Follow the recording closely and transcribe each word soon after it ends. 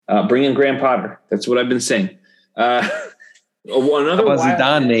Bring in Graham Potter. That's what I've been saying. Another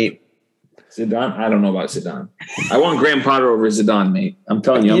Zidane, Nate. Zidane? I don't know about Zidane. I want Graham Potter over Zidane, mate. I'm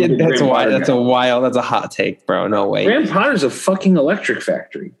telling you. That's a hot take, bro. No way. Graham Potter's a fucking electric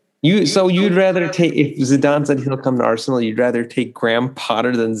factory. You'd rather take, if Zidane said he'll come to Arsenal, you'd rather take Graham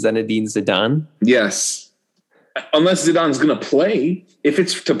Potter than Zinedine Zidane? Yes. Unless Zidane's going to play. If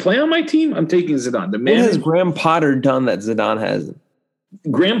it's to play on my team, I'm taking Zidane. What has Graham Potter done that Zidane hasn't?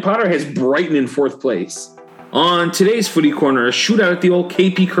 Graham Potter has Brighton in 4th place. On today's Footy Corner, a shootout at the old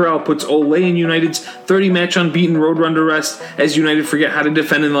KP Corral puts Ole and United's 30-match unbeaten road run to rest as United forget how to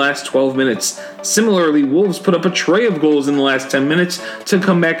defend in the last 12 minutes. Similarly, Wolves put up a tray of goals in the last 10 minutes to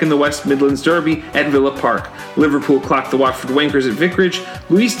come back in the West Midlands Derby at Villa Park. Liverpool clocked the Watford Wankers at Vicarage.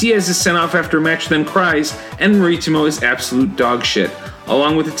 Luis Diaz is sent off after a match, then cries, and Maritimo is absolute dog shit.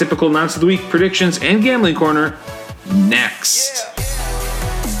 Along with the typical Nonce of the Week predictions and gambling corner, next.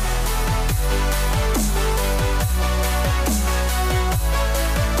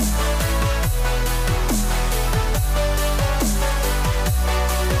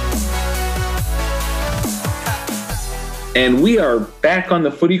 And we are back on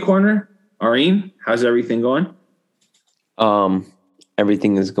the Footy Corner. Areen, how's everything going?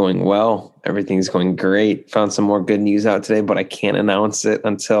 Everything is going well. Everything's going great. Found some more good news out today, but I can't announce it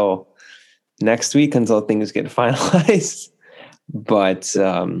until next week, until things get finalized. But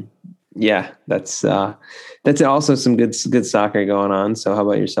yeah, that's also some good soccer going on. So how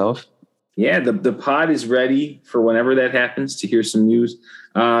about yourself? Yeah, the pod is ready for whenever that happens to hear some news.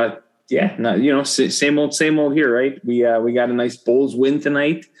 Yeah, same old here, right? We got a nice Bulls win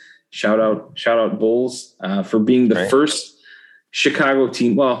tonight. Shout out Bulls for being the first Chicago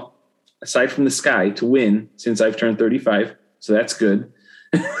team, well, aside from the Sky, to win since I've turned 35. So that's good.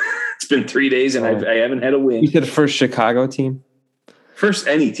 It's been 3 days and I haven't had a win. You said first Chicago team? First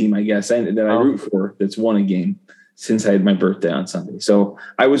any team, I guess, that I root for that's won a game since I had my birthday on Sunday. So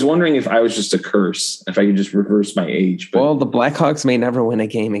I was wondering if I was just a curse, if I could just reverse my age. But well, the Blackhawks may never win a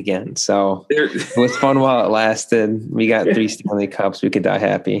game again. So it was fun while it lasted. We got 3 Stanley Cups. We could die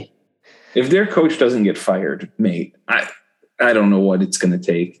happy. If their coach doesn't get fired, mate, I don't know what it's going to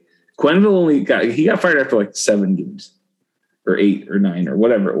take. Quenneville got fired after like 7 games or 8 or 9 or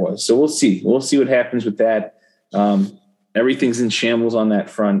whatever it was. So we'll see. We'll see what happens with that. Everything's in shambles on that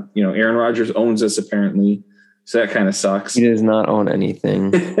front. Aaron Rodgers owns us apparently. So that kind of sucks. He does not own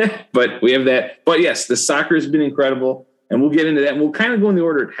anything. But we have that. But yes, the soccer has been incredible. And we'll get into that. And we'll kind of go in the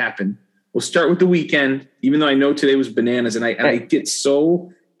order it happened. We'll start with the weekend, even though I know today was bananas. And I get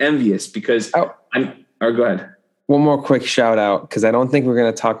so envious because go ahead. One more quick shout out, because I don't think we're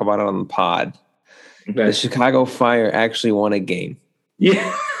going to talk about it on the pod. Okay. The Chicago Fire actually won a game.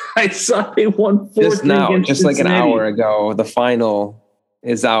 Yeah, I saw they won 4-3 just now, just like an Cincinnati. hour ago. The final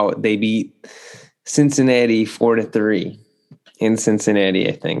is out. They beat Cincinnati 4-3 in Cincinnati,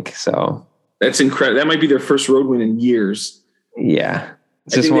 I think. So that's incredible. That might be their first road win in years. Yeah.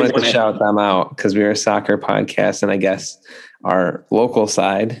 Just wanted to shout them out because we're a soccer podcast, and I guess our local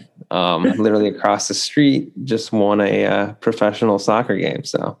side, literally across the street, just won a professional soccer game.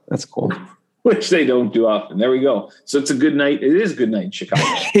 So that's cool. Which they don't do often. There we go. So it's a good night. It is a good night in Chicago.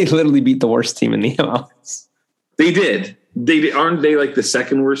 They literally beat the worst team in the MLS. They did. Aren't they like the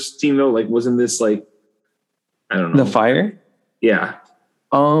second worst team though? Like, wasn't this like, I don't know. The Fire? Yeah.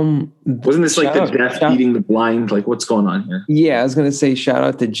 Wasn't this like the deaf beating the blind? Like, what's going on here? Yeah, I was going to say shout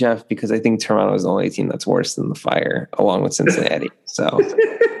out to Jeff because I think Toronto is the only team that's worse than the Fire, along with Cincinnati. So,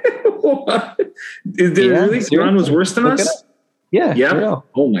 is there really Toronto's worse than us? Yeah. Yeah.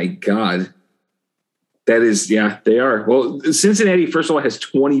 Oh my God. That is, yeah, they are. Well, Cincinnati, first of all, has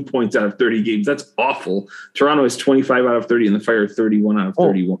 20 points out of 30 games. That's awful. Toronto has 25 out of 30, and the Fire 31 out of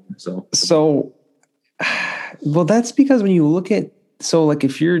 31. So, well, that's because when you look at, so like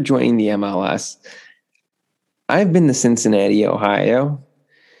if you're joining the MLS, I've been to Cincinnati, Ohio,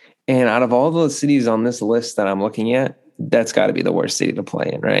 and out of all the cities on this list that I'm looking at, that's got to be the worst city to play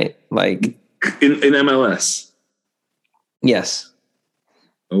in, right? Like in MLS. Yes.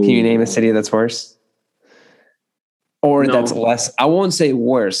 Oh. Can you name a city that's worse? Or that's less, I won't say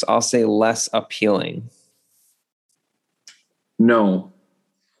worse, I'll say less appealing. No,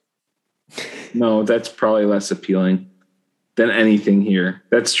 that's probably less appealing than anything here.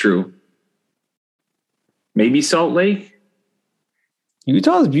 That's true. Maybe Salt Lake?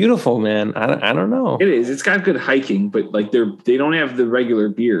 Utah is beautiful, man. I don't know. It is. It's got good hiking, but like they don't have the regular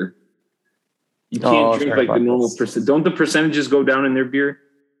beer. You can't drink like the normal percent. Don't the percentages go down in their beer?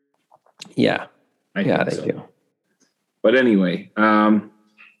 Yeah. They do. But anyway,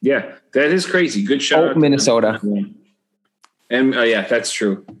 yeah, that is crazy. Good shout out Minnesota. And yeah, that's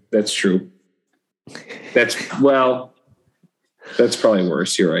true. That's true. That's probably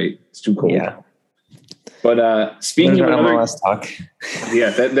worse. You're right. It's too cold. Yeah. But speaking of another MLS talk.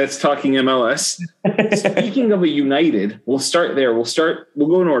 Yeah, that's talking MLS. Speaking of a United, we'll start there. We'll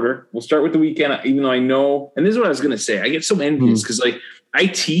go in order. We'll start with the weekend, even though I know, and this is what I was going to say. I get so envious because like I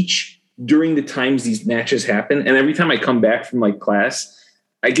teach during the times these matches happen. And every time I come back from like class,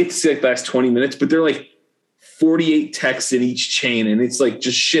 I get to see like the last 20 minutes, but they're like 48 texts in each chain. And it's like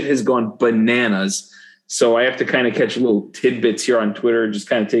just shit has gone bananas. So I have to kind of catch little tidbits here on Twitter and just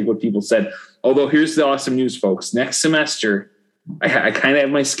kind of take what people said. Although here's the awesome news, folks. Next semester, I kind of have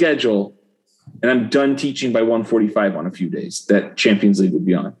my schedule, and I'm done teaching by 1:45 on a few days that Champions League would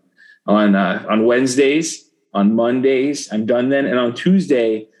be on. On Wednesdays, on Mondays, I'm done then. And on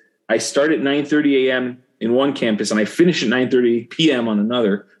Tuesday, I start at 9:30 a.m. in one campus, and I finish at 9:30 p.m. on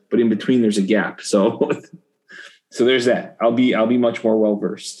another, but in between there's a gap. So there's that. I'll be much more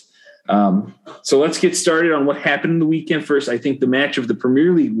well-versed. So let's get started on what happened in the weekend first. I think the match of the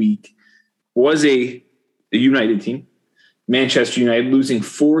Premier League week was a United team, Manchester United, losing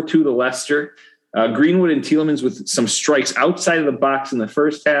 4-2 to Leicester. Greenwood and Tielemans with some strikes outside of the box in the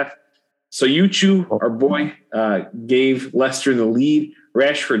first half. So Yuchu, our boy, gave Leicester the lead.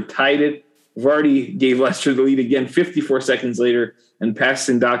 Rashford tied it. Vardy gave Leicester the lead again 54 seconds later, and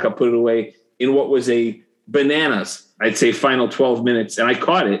Sindaka put it away in what was a bananas, I'd say, final 12 minutes. And I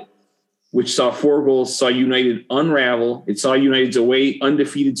caught it, which saw 4 goals, saw United unravel. It saw United's away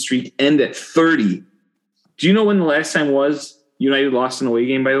undefeated streak end at 30. Do you know when the last time was United lost an away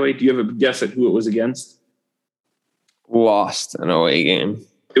game, by the way? Do you have a guess at who it was against? Lost an away game.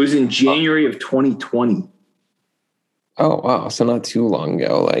 It was in January of 2020. Oh, wow. So not too long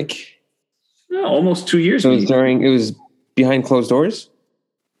ago. No, almost 2 years ago. So it was behind closed doors?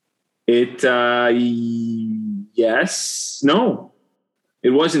 Yes. No. It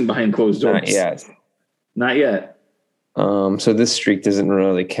wasn't behind closed doors. Not yet. So this streak doesn't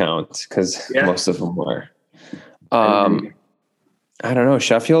really count because most of them were. I don't know.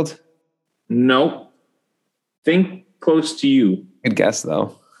 Sheffield? Nope. Think close to you. Good guess,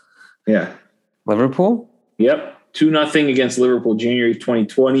 though. Yeah. Liverpool? Yep. 2-0 against Liverpool, January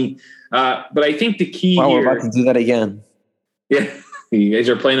 2020. But I think the key here... we're about to do that again. Yeah. You guys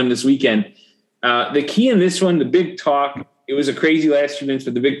are playing them this weekend. The key in this one, the big talk... It was a crazy last few minutes,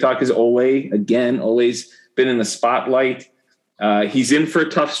 but the big talk is Ole. Again, Ole's been in the spotlight. He's in for a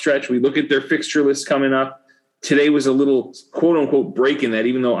tough stretch. We look at their fixture list coming up. Today was a little quote-unquote break in that,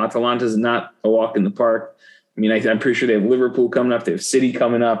 even though Atalanta is not a walk in the park. I mean, I'm pretty sure they have Liverpool coming up. They have City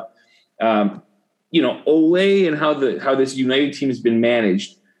coming up. Ole and how this United team has been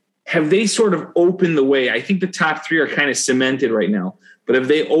managed, have they sort of opened the way? I think the top 3 are kind of cemented right now, but have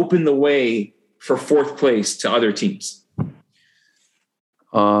they opened the way for 4th place to other teams?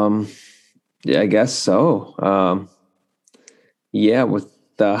 Yeah, I guess so. With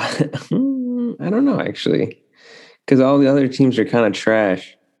the, I don't know actually, because all the other teams are kind of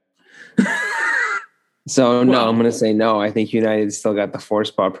trash. So no, I'm going to say no. I think United still got the 4th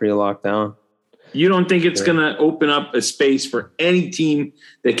spot pretty locked down. You don't think it's going to open up a space for any team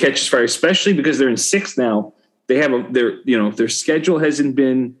that catches fire, especially because they're in 6th now. They have their schedule hasn't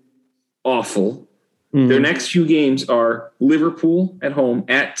been awful. Mm-hmm. Their next few games are Liverpool at home,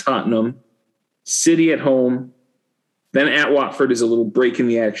 at Tottenham, City at home, then at Watford is a little break in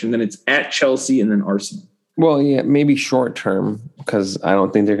the action. Then it's at Chelsea and then Arsenal. Well, yeah, maybe short term because I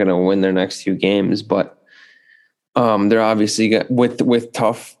don't think they're going to win their next few games. But they're obviously with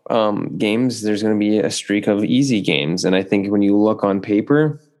tough games. There's going to be a streak of easy games, and I think when you look on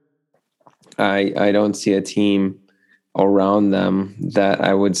paper, I don't see a team around them that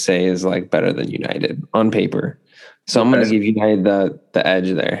I would say is better than United on paper. So I'm going to give United the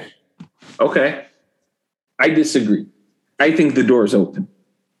edge there. Okay. I disagree. I think the door's open.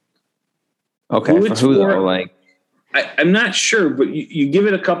 Okay. For who though? I'm not sure, but you give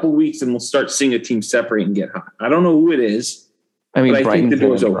it a couple weeks and we'll start seeing a team separate and get hot. I don't know who it is. I mean, I think the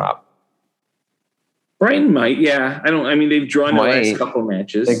door's open. Brighton might, yeah. They've drawn the last couple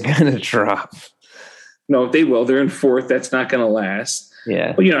matches. They're going to drop. No, they will. They're in 4th. That's not going to last.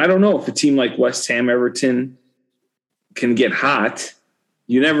 Yeah. But, I don't know if a team like West Ham, Everton can get hot.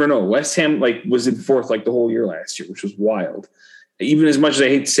 You never know. West Ham was in 4th the whole year last year, which was wild. Even as much as I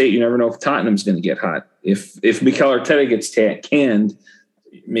hate to say it, you never know if Tottenham's going to get hot. If Mikel Arteta gets canned,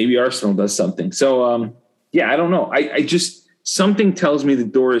 maybe Arsenal does something. So, I don't know. I just something tells me the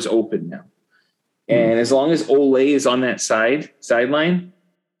door is open now. And as long as Ole is on that sideline,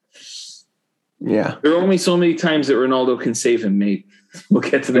 yeah, there are only so many times that Ronaldo can save him, mate. We'll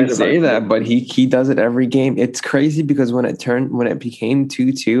get to I that. say that, but he does it every game. It's crazy because when it became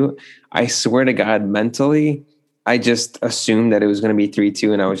 2-2, I swear to God, mentally, I just assumed that it was going to be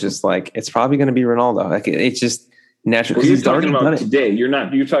 3-2, and I was just like, it's probably going to be Ronaldo. Like it's just natural. Well, you're talking about today. You're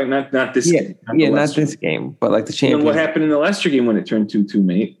talking not this game. Not this game, but like the Champions. What happened in the Leicester game when it turned 2-2,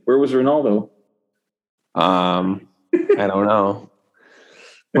 mate? Where was Ronaldo? I don't know.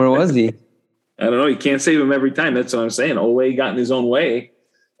 Where was he? I don't know. You can't save him every time. That's what I'm saying. Ole got in his own way,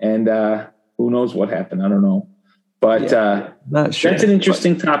 and who knows what happened? I don't know. But not sure. That's an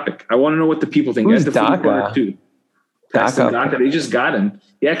interesting topic. I want to know what the people think. Who's Daka? Daka. They just got him.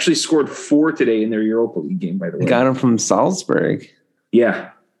 He actually scored 4 today in their Europa League game, by the way. They got him from Salzburg.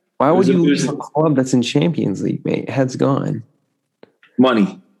 Yeah. Why would you lose a club that's in Champions League, mate? Head's gone.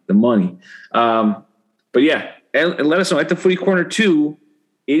 The money. But yeah, and let us know at the Footy Corner too.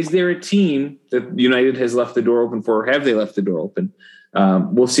 Is there a team that United has left the door open for, or have they left the door open?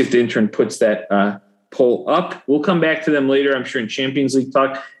 We'll see if the intern puts that poll up. We'll come back to them later, I'm sure, in Champions League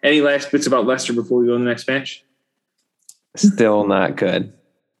talk. Any last bits about Leicester before we go to the next match? Still not good.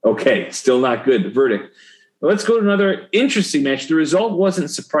 Okay, still not good. The verdict. Well, let's go to another interesting match. The result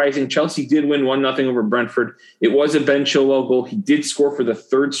wasn't surprising. Chelsea did win 1-0 over Brentford. It was a Ben Chilwell goal. He did score for the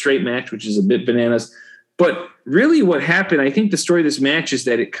 3rd straight match, which is a bit bananas. But really what happened, I think the story of this match is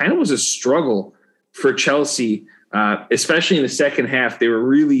that it kind of was a struggle for Chelsea, especially in the second half. They were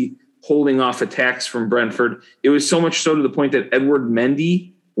really holding off attacks from Brentford. It was so much so to the point that Edward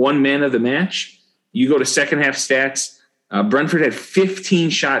Mendy won man of the match. You go to second half stats. Brentford had 15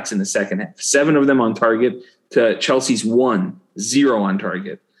 shots in the second half, 7 of them on target to Chelsea's 1, 0 on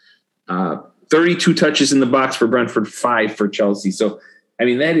target. 32 touches in the box for Brentford, 5 for Chelsea. So, I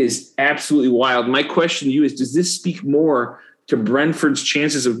mean, that is absolutely wild. My question to you is, does this speak more to Brentford's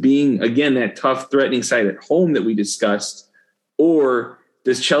chances of being, again, that tough, threatening side at home that we discussed? Or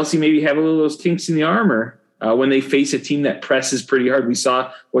does Chelsea maybe have a little of those kinks in the armor when they face a team that presses pretty hard? We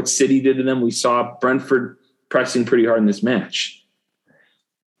saw what City did to them. We saw Brentford pressing pretty hard in this match.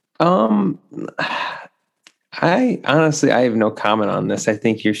 I have no comment on this. I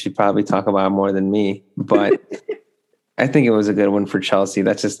think you should probably talk about it more than me, but I think it was a good one for Chelsea.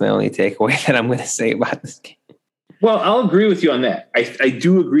 That's just the only takeaway that I'm going to say about this game. Well, I'll agree with you on that. I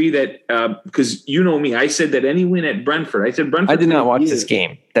do agree that because you know me, I said that any win at Brentford. I said Brentford. I did not watch this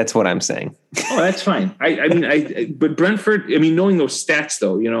game. That's what I'm saying. Oh, that's fine. But Brentford. I mean, knowing those stats,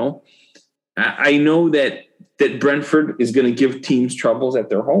 though, you know, I know that Brentford is going to give teams troubles at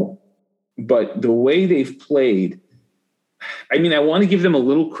their home. But the way they've played, I mean, I want to give them a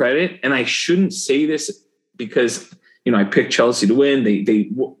little credit, and I shouldn't say this because, you know, I picked Chelsea to win.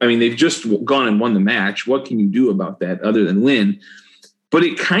 They've just gone and won the match. What can you do about that other than win? But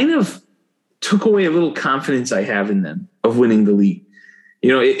it kind of took away a little confidence I have in them of winning the league.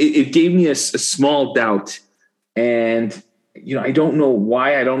 You know, it gave me a small doubt, and, you know, I don't know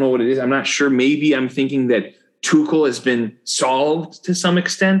why. I don't know what it is. I'm not sure. Maybe I'm thinking that Tuchel has been solved to some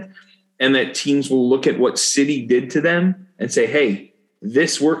extent, and that teams will look at what City did to them and say, hey,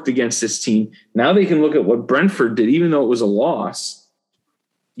 this worked against this team. Now they can look at what Brentford did, even though it was a loss.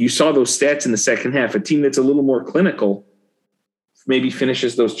 You saw those stats in the second half. A team that's a little more clinical maybe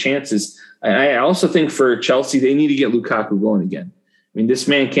finishes those chances. I also think for Chelsea, they need to get Lukaku going again. I mean, this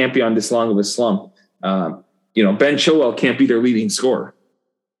man can't be on this long of a slump. You know, Ben Chilwell can't be their leading scorer.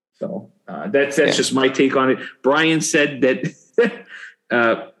 So that's just my take on it. Brian said that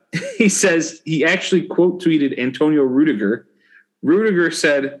he says he actually quote tweeted Antonio Rudiger. Rudiger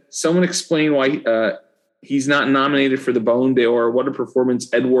said, someone explain why he's not nominated for the Ballon d'Or. What a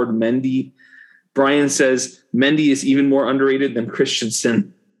performance, Edward Mendy. Brian says Mendy is even more underrated than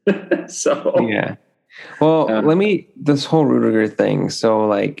Christensen. So yeah. Well, this whole Rudiger thing. So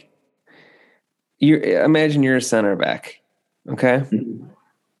like, imagine you're a center back. Okay. Mm-hmm.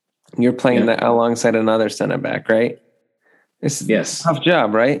 You're playing that alongside another center back, right? It's a tough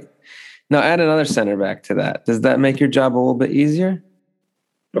job, right? Now add another center back to that. Does that make your job a little bit easier?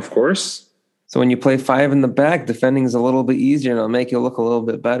 Of course. So when you play 5 in the back, defending is a little bit easier and it'll make you look a little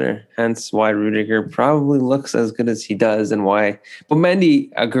bit better. Hence why Rudiger probably looks as good as he does and why. But Mendy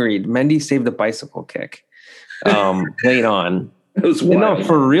agreed. Mendy saved the bicycle kick late on. It was wild. No,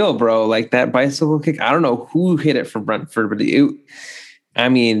 for real, bro. Like that bicycle kick, I don't know who hit it for Brentford, but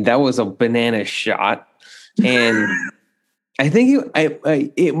that was a banana shot. And I think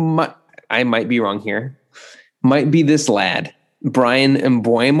I might be wrong here. Might be this lad, Brian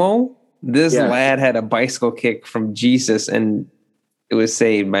Mbuemo. This lad had a bicycle kick from Jesus, and it was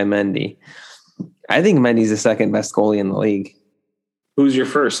saved by Mendy. I think Mendy's the second best goalie in the league. Who's your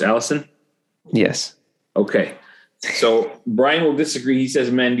first, Allison? Yes. Okay. So Brian will disagree. He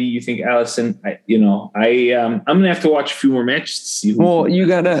says Mendy. You think Allison? I'm gonna have to watch a few more matches to see. Well, you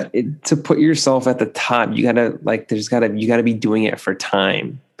gotta to put yourself at the top. You gotta you gotta be doing it for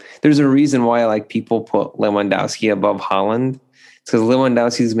time. There's a reason why like people put Lewandowski above Haaland. It's because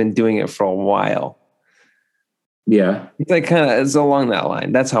Lewandowski's been doing it for a while. Yeah, it's like it's along that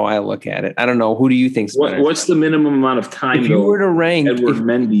line. That's how I look at it. I don't know. Who do you think's better? What's the minimum amount of time? If you were to rank, Edward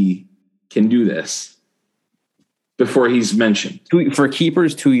Mendy can do this before he's mentioned. For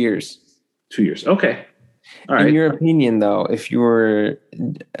keepers, 2 years. 2 years. Okay. All right. In your opinion, though, if you were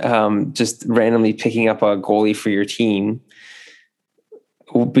just randomly picking up a goalie for your team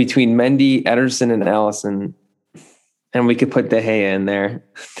between Mendy, Ederson, and Allison, and we could put De Gea in there.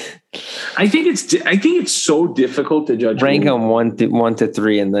 I think it's so difficult to judge. Rank them 1 to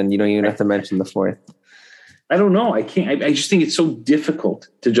 3, and then you don't even have to mention the fourth. I don't know. I can't. I just think it's so difficult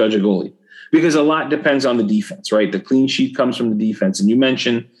to judge a goalie because a lot depends on the defense, right? The clean sheet comes from the defense, and you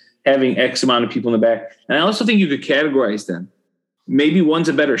mentioned having X amount of people in the back, and I also think you could categorize them. Maybe one's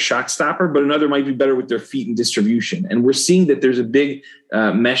a better shot stopper, but another might be better with their feet and distribution. And we're seeing that there's a big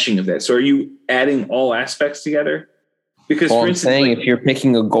meshing of that. So are you adding all aspects together? Because for instance, I'm saying if you're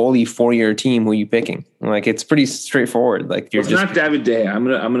picking a goalie for your team, who are you picking? Like it's pretty straightforward. Like it's not David De Gea. I'm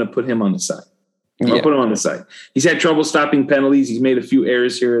gonna put him on the side. I'll put him on the side. He's had trouble stopping penalties. He's made a few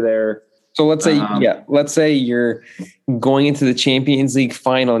errors here or there. So let's say you're going into the Champions League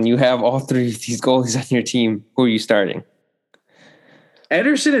final and you have all three of these goalies on your team. Who are you starting?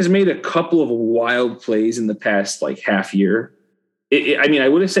 Ederson has made a couple of wild plays in the past like half year. I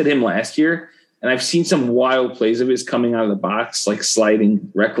would have said him last year. And I've seen some wild plays of his coming out of the box, like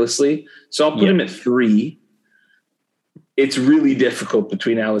sliding recklessly. So I'll put him at 3. It's really difficult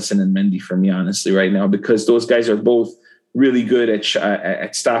between Allison and Mendy for me, honestly, right now, because those guys are both really good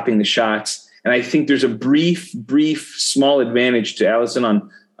at stopping the shots. And I think there's a brief, small advantage to Allison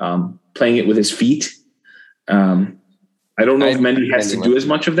on playing it with his feet. I don't know if Mendy has to do as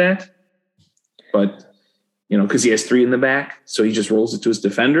much of that, but, because he has 3 in the back, so he just rolls it to his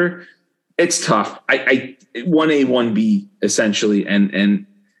defender. It's tough. I 1A, 1B essentially. And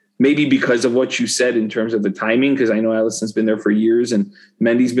maybe because of what you said in terms of the timing, because I know Allison's been there for years and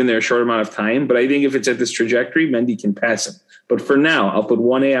Mendy's been there a short amount of time, but I think if it's at this trajectory, Mendy can pass him. But for now, I'll put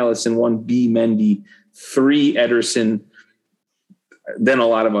 1A Allison, 1B Mendy, 3 Ederson, then a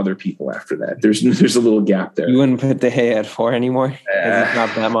lot of other people after that. There's a little gap there. You wouldn't put De Gea at 4 anymore? It's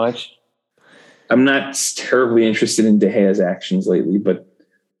not that much. I'm not terribly interested in De Gea's actions lately, but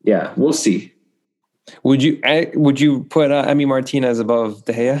yeah, we'll see. Would you put Emi Martinez above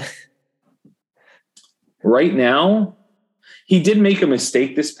De Gea? Right now, he did make a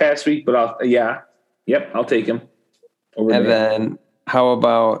mistake this past week, but I'll take him over and there. Then how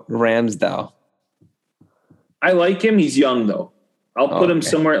about Ramsdale? I like him. He's young though. I'll put him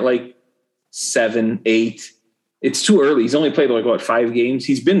somewhere at like 7, 8. It's too early. He's only played 5 games.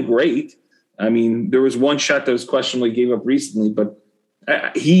 He's been great. I mean, there was one shot that was questionable he gave up recently, but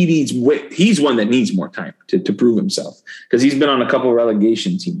he's one that needs more time to prove himself because he's been on a couple of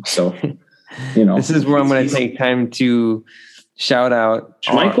relegation teams. So, this is where I'm going to take time to shout out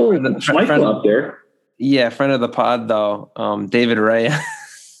Schmeichel up there. Yeah. Friend of the pod though. David Raya.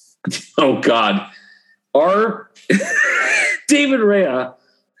 Oh God. Our David Raya,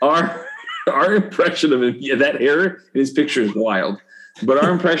 our impression of him. Yeah, that hair in his picture is wild, but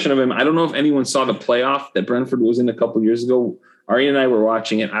our impression of him, I don't know if anyone saw the playoff that Brentford was in a couple of years ago. Ari and I were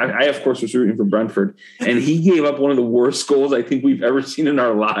watching it. I, of course, was rooting for Brentford, and he gave up one of the worst goals I think we've ever seen in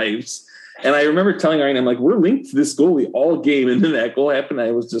our lives. And I remember telling Ari, I'm like, we're linked to this goalie all game, and then that goal happened.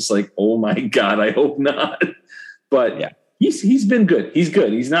 I was just like, oh my God, I hope not. But yeah, he's been good. He's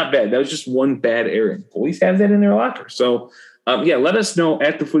good. He's not bad. That was just one bad errand. Goalies have that in their locker. So let us know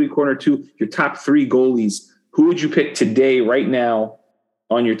at the Footy Corner too, your top 3 goalies. Who would you pick today, right now,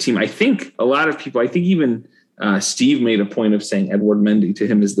 on your team? I think a lot of people. I think even. Steve made a point of saying Edward Mendy to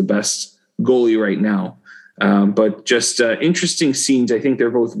him is the best goalie right now. But just interesting scenes. I think they're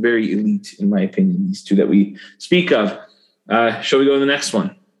both very elite, in my opinion, these two that we speak of. Shall we go to the next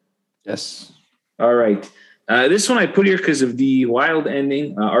one? Yes. All right. This one I put here because of the wild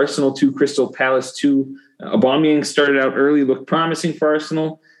ending. Arsenal 2, Crystal Palace 2. Aubameyang started out early, looked promising for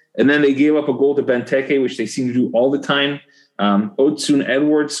Arsenal. And then they gave up a goal to Benteke, which they seem to do all the time. Odsun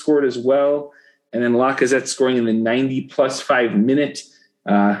Edwards scored as well. And then Lacazette scoring in the 90 plus 5 minute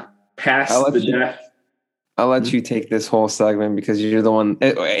past the death. I'll let you take this whole segment because you're the one.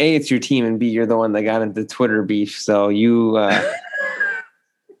 A, it's your team, and B, you're the one that got into Twitter beef. So you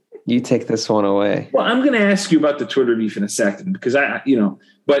take this one away. Well, I'm going to ask you about the Twitter beef in a second because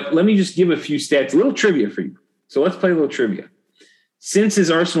but let me just give a few stats, a little trivia for you. So let's play a little trivia. Since his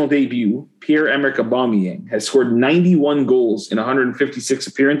Arsenal debut, Pierre-Emerick Aubameyang has scored 91 goals in 156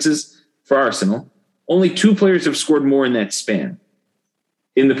 appearances for Arsenal. Only 2 players have scored more in that span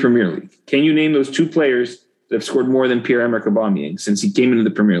in the Premier League. Can you name those 2 players that have scored more than Pierre-Emerick Aubameyang since he came into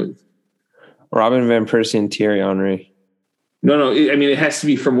the Premier League? Robin Van Persie and Thierry Henry. No. I mean, it has to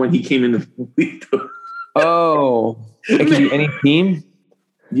be from when he came in the league. Oh, it could be any team?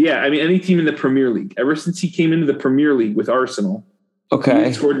 Yeah, I mean, any team in the Premier League. Ever since he came into the Premier League with Arsenal,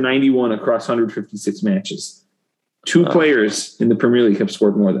 he scored 91 across 156 matches. 2 players in the Premier League have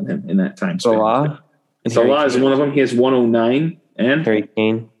scored more than him in that time span. Salah is one of them. He has 109. And Harry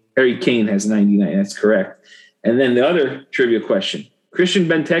Kane. Harry Kane has 99. That's correct. And then the other trivia question. Christian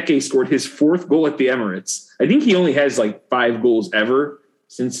Benteke scored his 4th goal at the Emirates. I think he only has like 5 goals ever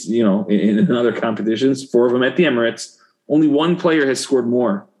since, in other competitions, 4 of them at the Emirates. Only 1 player has scored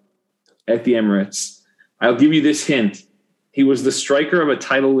more at the Emirates. I'll give you this hint. He was the striker of a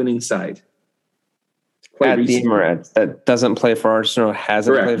title-winning side. At the Emirates. That doesn't play for Arsenal.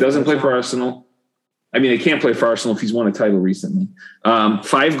 Doesn't play for Arsenal. I mean, he can't play for Arsenal if he's won a title recently.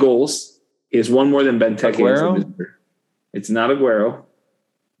 5 goals. He has 1 more than Benteke. It's not Aguero.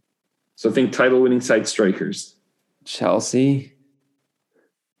 So think title-winning side strikers. Chelsea.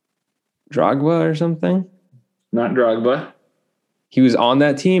 Drogba or something? Not Drogba. He was on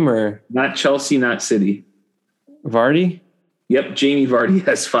that team or? Not Chelsea, not City. Vardy? Yep, Jamie Vardy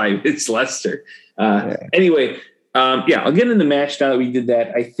has 5. It's Leicester. Anyway, I'll get in the match now that we did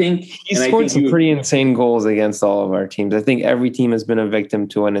that. I think he scored some pretty insane goals against all of our teams. I think every team has been a victim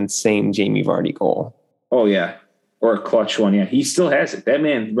to an insane Jamie Vardy goal. Oh, yeah. Or a clutch one. Yeah, he still has it. That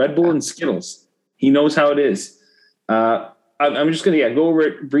man, Red Bull and Skittles. He knows how it is. I'm just going to go over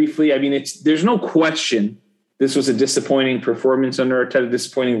it briefly. I mean, there's no question this was a disappointing performance under Arteta,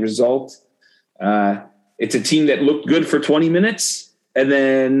 disappointing result. It's a team that looked good for 20 minutes and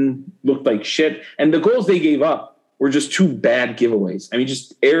then looked like shit. And the goals they gave up were just 2 bad giveaways. I mean,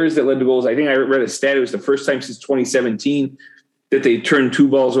 just errors that led to goals. I think I read a stat. It was the first time since 2017 that they turned 2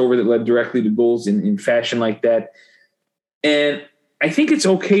 balls over that led directly to goals in fashion like that. And I think it's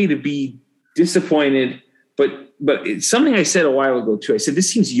okay to be disappointed, but it's something I said a while ago too. I said,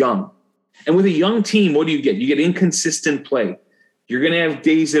 this seems young. And with a young team, what do you get? You get inconsistent play. You're going to have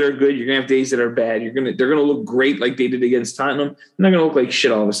days that are good. You're going to have days that are bad. They're going to look great like they did against Tottenham. They're not going to look like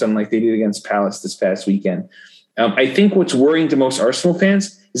shit all of a sudden like they did against Palace this past weekend. I think what's worrying to most Arsenal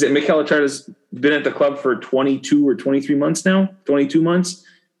fans is that Mikel Arteta's been at the club for 22 or 23 months now, 22 months.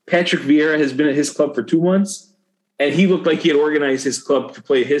 Patrick Vieira has been at his club for 2 months. And he looked like he had organized his club to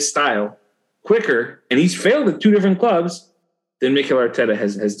play his style quicker. And he's failed at 2 different clubs than Mikel Arteta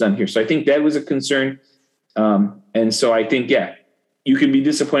has done here. So I think that was a concern. And so I think, you can be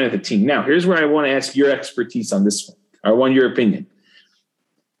disappointed at the team. Now, here's where I want to ask your expertise on this one. I want your opinion.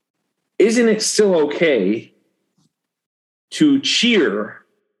 Isn't it still okay to cheer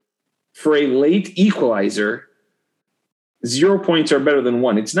for a late equalizer? 0 points are better than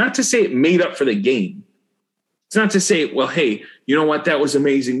 1. It's not to say it made up for the game. It's not to say, well, hey, you know what? That was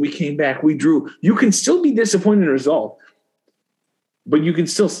amazing. We came back. We drew. You can still be disappointed in the result, but you can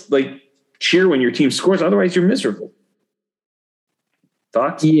still cheer when your team scores. Otherwise, you're miserable.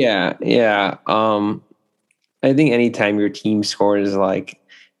 Thoughts? Yeah. I think anytime your team scores,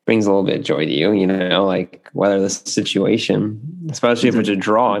 brings a little bit of joy to you, whether the situation, especially if it's a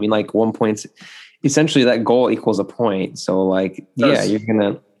draw. I mean, 1 point, essentially that goal equals a point. So you're going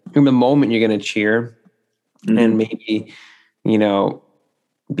to, in the moment, you're going to cheer and maybe,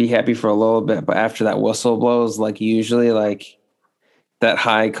 be happy for a little bit. But after that whistle blows, usually that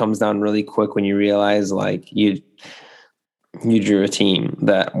high comes down really quick when you realize you drew a team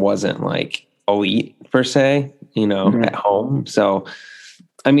that wasn't elite per se, at home. So,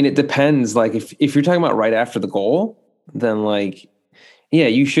 I mean, it depends. If you're talking about right after the goal, then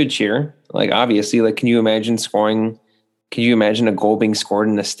you should cheer. Obviously, can you imagine scoring? Can you imagine a goal being scored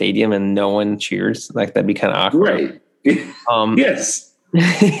in a stadium and no one cheers? That'd be kind of awkward. Right. Yes.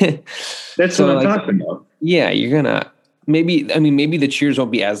 That's what I'm talking about. Yeah. You're gonna, maybe the cheers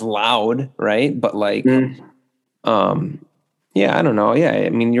won't be as loud. Right. But yeah, I don't know. Yeah. I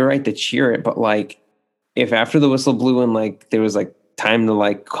mean, you're right to cheer it, but if after the whistle blew and there was time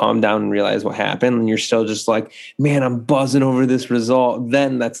to calm down and realize what happened, and you're still just man, I'm buzzing over this result,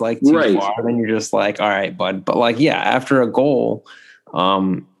 then that's too far. Then you're just all right, bud. But after a goal,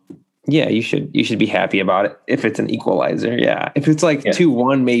 you should be happy about it if it's an equalizer. Yeah. If it's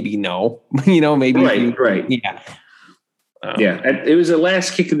 2-1, maybe no. Maybe right. Yeah. It was the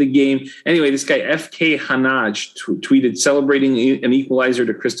last kick of the game. Anyway, this guy FK Hanaj tweeted, celebrating an equalizer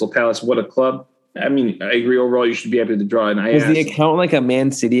to Crystal Palace. What a club. I mean, I agree. Overall, you should be happy to draw. And Is the account like a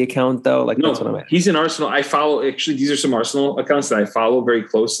Man City account though? Like that's what I'm at. He's in Arsenal. I follow. Actually, these are some Arsenal accounts that I follow very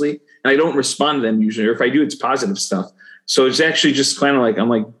closely, and I don't respond to them usually. Or if I do, it's positive stuff. So it's actually just kind of like I'm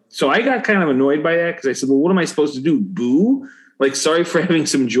like. So I got kind of annoyed by that because I said, "Well, what am I supposed to do? Boo? Like, sorry for having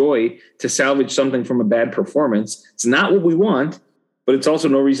some joy to salvage something from a bad performance. It's not what we want." But it's also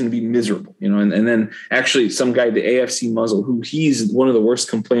no reason to be miserable, And then actually some guy, the AFC Muzzle, who he's one of the worst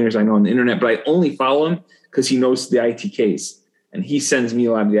complainers I know on the internet, but I only follow him because he knows the ITKs and he sends me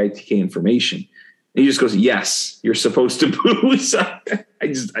a lot of the ITK information. And he just goes, yes, you're supposed to boo. So I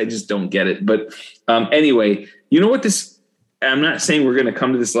just don't get it. But anyway, you know what I'm not saying we're going to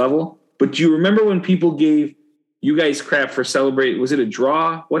come to this level, but do you remember when people gave you guys crap for celebrate? Was it a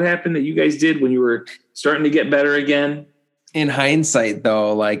draw? What happened that you guys did when you were starting to get better again? In hindsight,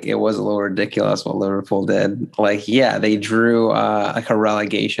 though, like it was a little ridiculous what Liverpool did. Like, yeah, they drew like a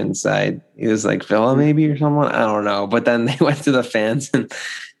relegation side. It was like Villa maybe or someone. I don't know. But then they went to the fans and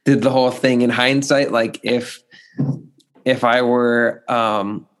did the whole thing. In hindsight, like if I were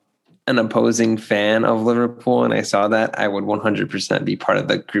an opposing fan of Liverpool and I saw that, I would 100% be part of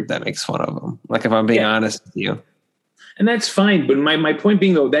the group that makes fun of them. Like if I'm being honest with you. And that's fine. But my point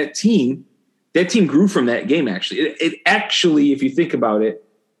being, though, that team grew from that game, actually. It actually, if you think about it,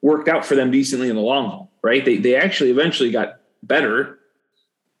 worked out for them decently in the long haul, right? They actually eventually got better.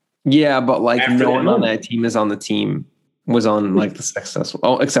 Yeah, but like no one on that team was on like the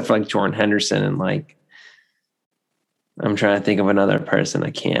successful, except for like Jordan Henderson and like, I'm trying to think of another person.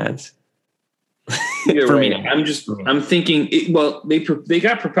 I can't. For me, I'm thinking, they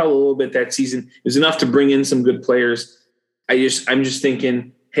got propelled a little bit that season. It was enough to bring in some good players. I'm just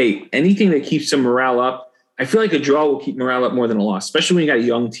thinking, hey, anything that keeps some morale up, I feel like a draw will keep morale up more than a loss, especially when you got a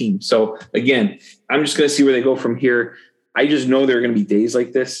young team. So again, I'm just going to see where they go from here. I just know there are going to be days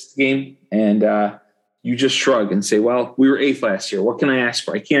like this game, and you just shrug and say, well, we were 8th last year. What can I ask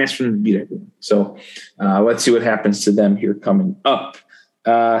for? I can't ask for them to beat everyone. So let's see what happens to them here coming up.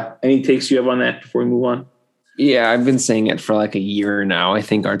 Any takes you have on that before we move on? Yeah, I've been saying it for like a year now. I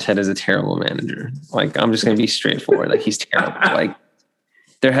think Arteta is a terrible manager. Like, I'm just going to be straightforward. Like, he's terrible. Like,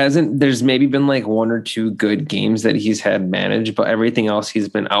 there's maybe been like 1 or 2 good games that he's had managed, but everything else he's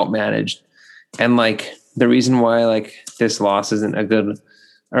been outmanaged. And like the reason why like this loss isn't a good,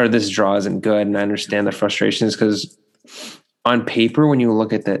 or this draw isn't good, and I understand the frustration, is because on paper, when you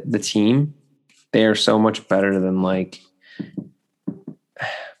look at the team, they are so much better than like,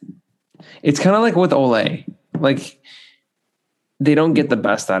 it's kind of like with Ole, like they don't get the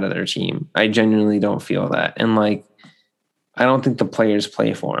best out of their team. I genuinely don't feel that. And like, I don't think the players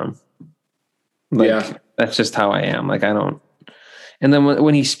play for him. Like, that's just how I am. Like, I don't. And then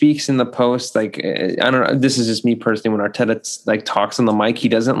when he speaks in the post, like, I don't know, this is just me personally. When Arteta like talks on the mic, he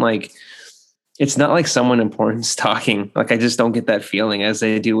doesn't like, it's not like someone important's talking. Like, I just don't get that feeling as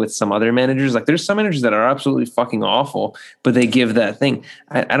they do with some other managers. Like, there's some managers that are absolutely fucking awful, but they give that thing.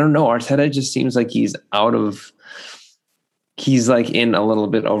 I don't know. Arteta just seems like he's like in a little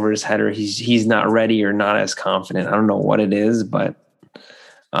bit over his head, or he's not ready or not as confident. I don't know what it is, but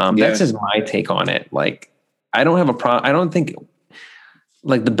that's just my take on it. Like, I don't have a problem. I don't think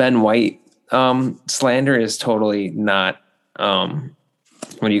like the Ben White slander is totally not,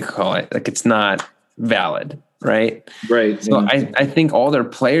 what do you call it? Like, it's not valid. Right. Right. So I think all their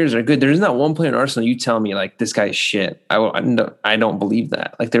players are good. There's not one player in Arsenal you tell me like this guy's shit. I don't believe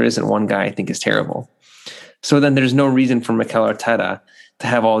that. Like, there isn't one guy I think is terrible. So then there's no reason for Mikel Arteta to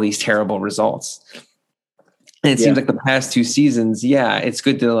have all these terrible results. And it seems like the past 2 seasons, it's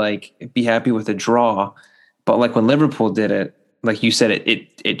good to like be happy with a draw. But like when Liverpool did it, like you said,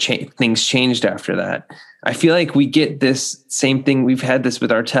 things changed after that. I feel like we get this same thing. We've had this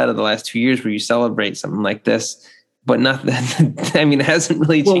with Arteta the last 2 years where you celebrate something like this, but not that. I mean, it hasn't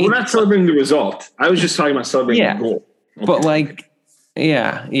really changed. Well, we're not celebrating the result. I was just talking about celebrating the goal. Okay. But like,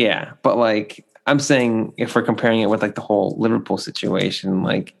 but like, I'm saying if we're comparing it with like the whole Liverpool situation,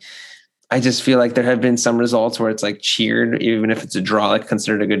 like I just feel like there have been some results where it's like cheered, even if it's a draw, like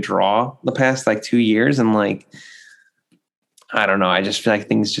considered a good draw the past like 2 years. And like, I don't know. I just feel like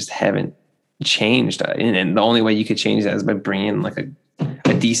things just haven't changed. And the only way you could change that is by bringing like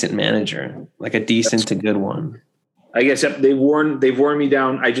a decent manager, like a decent to good one. I guess they've worn me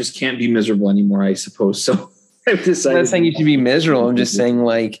down. I just can't be miserable anymore, I suppose. So I've decided. I'm not saying you should be miserable. I'm just saying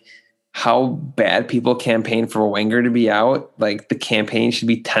like, how bad people campaign for Wenger to be out. Like, the campaign should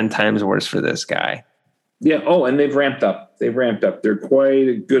be 10 times worse for this guy. Yeah. Oh, and they've ramped up. They're quite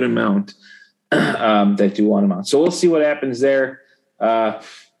a good amount that do want him out. So we'll see what happens there. We'll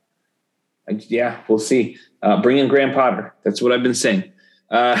see. Bring in Graham Potter. That's what I've been saying.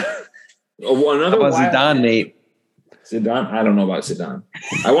 Another How about Zidane, Nate? Zidane? I don't know about Zidane.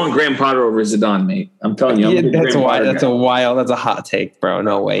 I want Graham Potter over Zidane, mate. I'm telling you. That's a hot take, bro.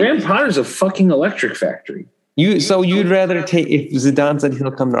 No way. Graham Potter's a fucking electric factory. You'd rather take, if Zidane said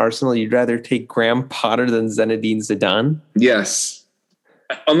he'll come to Arsenal, you'd rather take Graham Potter than Zinedine Zidane? Yes.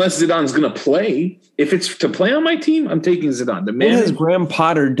 Unless Zidane's going to play. If it's to play on my team, I'm taking Zidane. What has Graham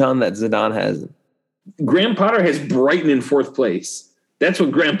Potter done that Zidane hasn't? Graham Potter has Brighton in 4th place. That's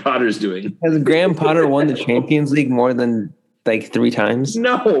what Graham Potter's doing. Has Graham Potter won the Champions League more than 3 times?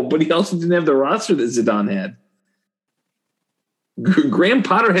 No, but he also didn't have the roster that Zidane had. Graham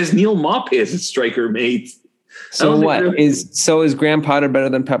Potter has Neil Maupay as a striker, mate. So what? Is Graham Potter better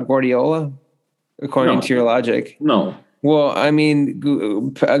than Pep Guardiola, according to your logic? No. Well, I mean,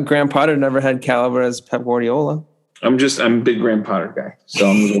 Graham Potter never had caliber as Pep Guardiola. I'm a big Graham Potter guy, so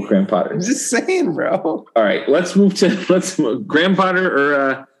I'm going to go Graham Potter. I'm just saying, bro. All right, let's move Graham Potter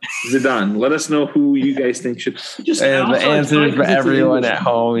or Zidane. Let us know who you guys think should. The answer for everyone at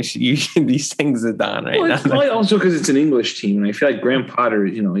home, you should be saying Zidane right now. It's probably also because it's an English team, and I feel like Graham Potter,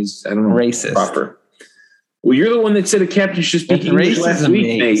 he's racist. Proper. Well, you're the one that said a captain should speak English last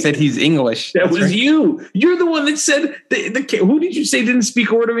week, mate. Said he's English. That was you. You're the one that said who did you say didn't speak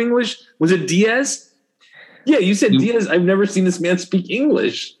a word of English? Was it Diaz? Yeah, you said Diaz. I've never seen this man speak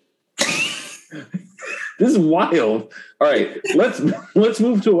English. This is wild. All right, let's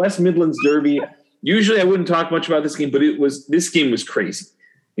move to a West Midlands derby. Usually, I wouldn't talk much about this game, but this game was crazy.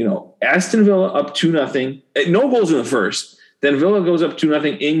 Aston Villa up 2-0. No goals in the first. Then Villa goes up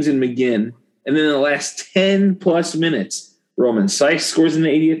 2-0. Ings and McGinn. And then in the last 10 plus minutes, Roman Sykes scores in the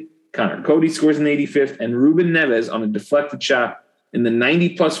 80th, Connor Cody scores in the 85th, and Ruben Neves on a deflected shot in the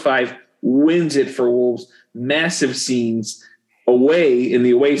 90+5 wins it for Wolves. Massive scenes away in the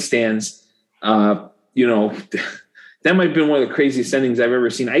away stands. That might have been one of the craziest endings I've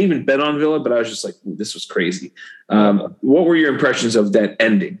ever seen. I even bet on Villa, but I was just like, this was crazy. What were your impressions of that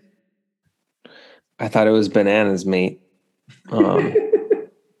ending? I thought it was bananas, mate.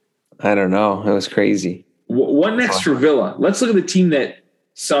 I don't know. It was crazy. What next for Villa? Let's look at the team that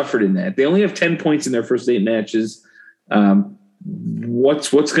suffered in that. They only have 10 points in their first 8 matches. What's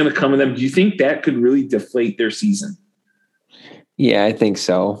going to come of them? Do you think that could really deflate their season? Yeah, I think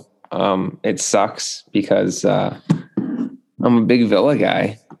so. It sucks because I'm a big Villa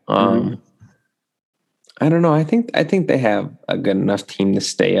guy. I don't know. I think they have a good enough team to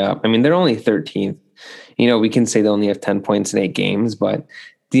stay up. I mean, they're only 13th. We can say they only have 10 points in 8 games, but at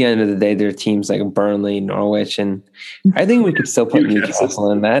the end of the day, there are teams like Burnley, Norwich, and I think we could still put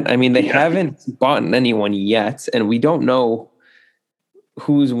Newcastle in that. I mean, they haven't bought anyone yet, and we don't know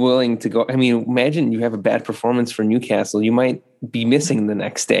who's willing to go. I mean, imagine you have a bad performance for Newcastle. You might be missing the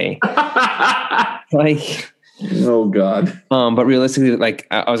next day. Oh God. But realistically,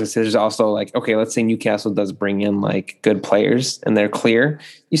 I was gonna say, there's also okay, let's say Newcastle does bring in good players and they're clear.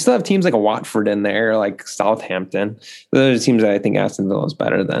 You still have teams like a Watford in there, like Southampton. Those are teams that I think Aston Villa is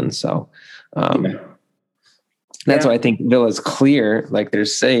better than. So that's why I think Villa's clear, they're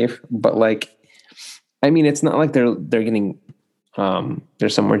safe. But I mean, it's not like they're getting.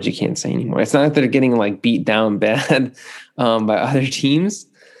 There's some words you can't say anymore. It's not like they're getting beat down bad by other teams.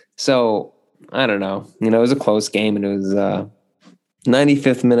 So I don't know. It was a close game, and it was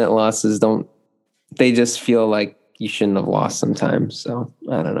 95th minute losses. They just feel like you shouldn't have lost sometimes. So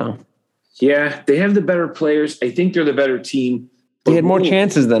I don't know. Yeah, they have the better players. I think they're the better team. They had more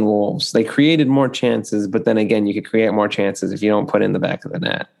chances than Wolves. They created more chances, but then again, you could create more chances if you don't put in the back of the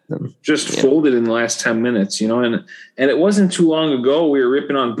net. Folded in the last 10 minutes, and it wasn't too long ago we were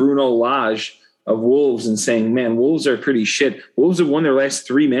ripping on Bruno Lage of Wolves and saying, man, Wolves are pretty shit. Wolves have won their last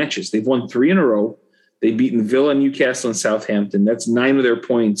 3 matches. They've won 3 in a row. They've beaten Villa, Newcastle, and Southampton. That's 9 of their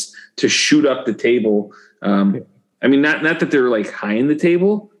points to shoot up the table. I mean, not that they're high in the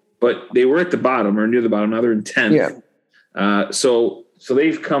table, but they were at the bottom or near the bottom. Now they're in 10th. Yeah. So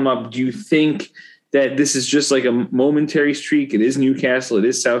they've come up. Do you think that this is just a momentary streak? It is Newcastle. It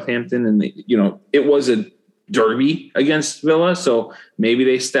is Southampton. And, it was a derby against Villa. So maybe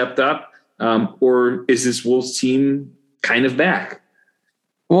they stepped up. Or is this Wolves team kind of back?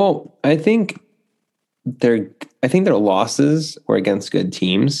 Well, I think their losses were against good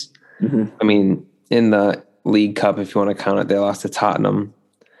teams. Mm-hmm. I mean, in the League Cup, if you want to count it, they lost to Tottenham.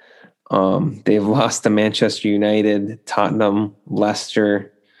 They've lost to Manchester United, Tottenham,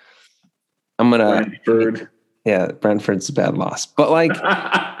 Leicester. Brentford. Yeah, Brentford's a bad loss. But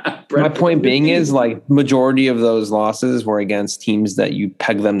my point being is majority of those losses were against teams that you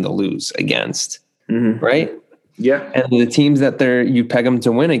peg them to lose against. Mm-hmm. Right? Yeah. And the teams that you peg them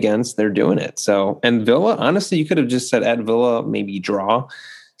to win against, they're doing it. So, and Villa, honestly, you could have just said at Villa, maybe draw.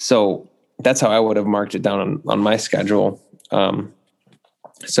 So that's how I would have marked it down on my schedule.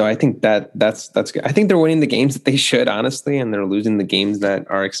 So I think that's good. I think they're winning the games that they should, honestly, and they're losing the games that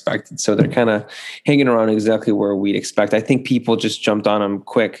are expected. So they're kind of hanging around exactly where we'd expect. I think people just jumped on them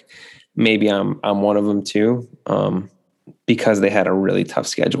quick. Maybe I'm one of them too, because they had a really tough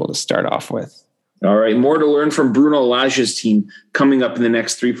schedule to start off with. All right, more to learn from Bruno Lage's team coming up in the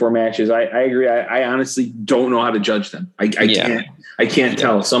next 3-4 matches. I agree. I honestly don't know how to judge them. I can't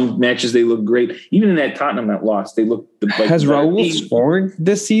tell. Some matches they look great. Even in that Tottenham that lost, they look like. Has Raul scored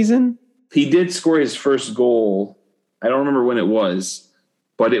this season? He did score his first goal. I don't remember when it was,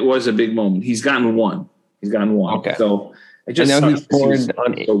 but it was a big moment. He's gotten one. Okay. So it just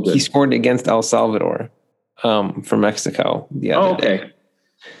he scored against El Salvador for Mexico the other day.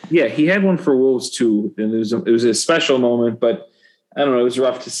 Yeah, he had one for Wolves too, and it was a special moment. But I don't know, it was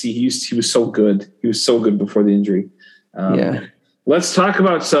rough to see. He was so good. He was so good before the injury. Let's talk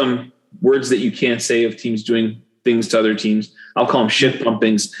about some words that you can't say of teams doing things to other teams. I'll call them shit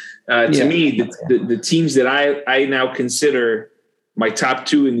pumpings. To me, the teams that I now consider my top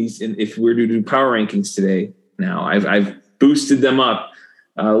two in these, if we're to do power rankings today, now I've boosted them up.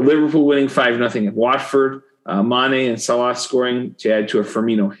 Liverpool winning 5-0 at Watford. Mane and Salah scoring to add to a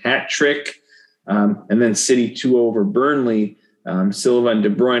Firmino hat trick. And then City 2 over Burnley. Silva and De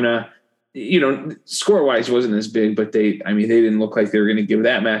Bruyne, score-wise wasn't as big, but they didn't look like they were going to give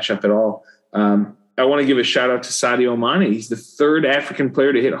that match up at all. I want to give a shout-out to Sadio Mane. He's the third African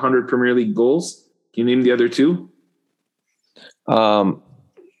player to hit 100 Premier League goals. Can you name the other two? To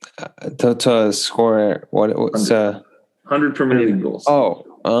score, what was 100 Premier League goals.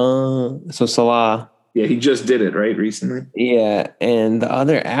 So Salah. Yeah, he just did it, right, recently? Yeah, and the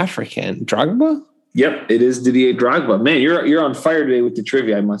other African, Drogba? Yep, it is Didier Drogba. Man, you're on fire today with the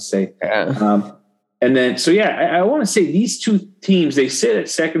trivia, I must say. Yeah. And then, I want to say these two teams, they sit at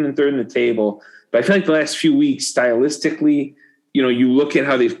second and third in the table, but I feel like the last few weeks, stylistically, you look at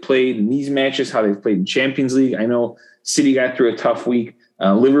how they've played in these matches, how they've played in Champions League. I know City got through a tough week.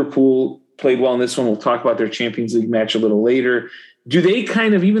 Liverpool played well in this one. We'll talk about their Champions League match a little later. Do they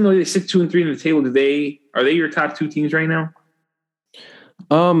kind of, even though they sit 2 and 3 in the table, are they your top two teams right now?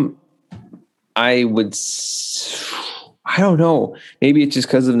 I don't know. Maybe it's just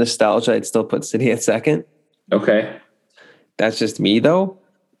because of nostalgia. I'd still put City at second. Okay. That's just me though.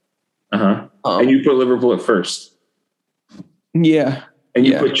 Uh-huh. And you put Liverpool at first. Yeah. And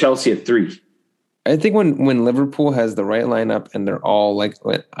you put Chelsea at 3. I think when Liverpool has the right lineup and they're all like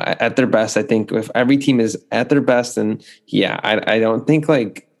at their best, I think if every team is at their best, and I don't think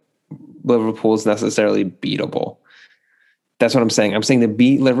like Liverpool is necessarily beatable. That's what I'm saying. I'm saying to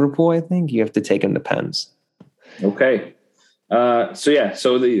beat Liverpool, I think you have to take them to pens. Okay. Then.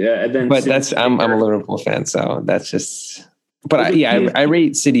 But I'm a Liverpool fan, so that's just. But I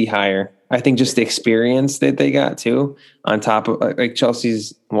rate City higher. I think just the experience that they got too, on top of like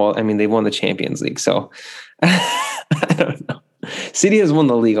Chelsea's. Well, I mean they've won the Champions League, so I don't know. City has won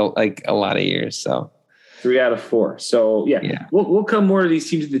the league like a lot of years, so 3 out of 4. So we'll come more of these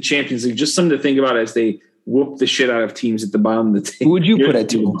teams in the Champions League. Just something to think about as they whoop the shit out of teams at the bottom of the table. Who would you put at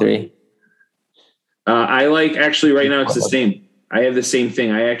 2 and 3? I like actually right now it's the same. I have the same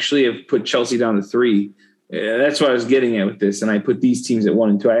thing. I actually have put Chelsea down to 3. That's what I was getting at with this. And I put these teams at 1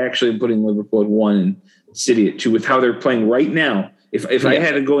 and 2. I actually am putting Liverpool at 1 and City at 2 with how they're playing right now. If I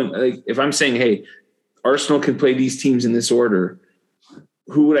had to go in, like, if I'm saying, hey, Arsenal can play these teams in this order,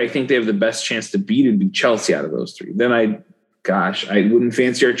 who would I think they have the best chance to beat? It'd be Chelsea out of those 3. Then I wouldn't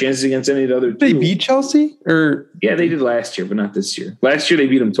fancy our chances against any of the other 2. They beat Chelsea? Yeah, they did last year, but not this year. Last year they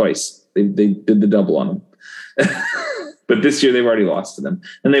beat them twice. They did the double on them. But this year they've already lost to them.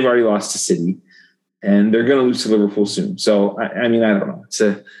 And they've already lost to City. And they're going to lose to Liverpool soon. So, I mean, I don't know. It's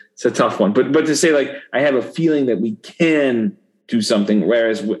a tough one. But to say, like, I have a feeling that we can do something,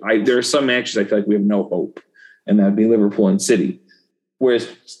 whereas there are some matches I feel like we have no hope, and that would be Liverpool and City. Whereas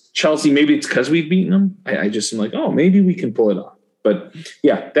Chelsea, maybe it's because we've beaten them. I just am like, oh, maybe we can pull it off. But,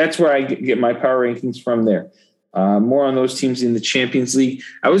 yeah, that's where I get my power rankings from there. More on those teams in the Champions League.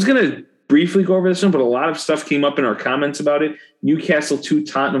 I was going to briefly go over this one, but a lot of stuff came up in our comments about it. Newcastle 2,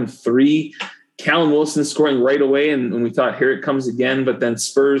 Tottenham 3. Callum Wilson scoring right away, and we thought, here it comes again. But then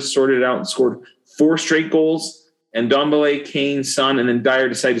Spurs sorted it out and scored 4 straight goals. And Ndombele, Kane, Son, and then Dyer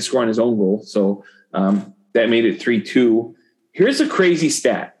decided to score on his own goal. So that made it 3-2. Here's a crazy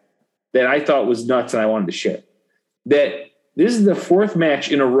stat that I thought was nuts and I wanted to share. That this is the 4th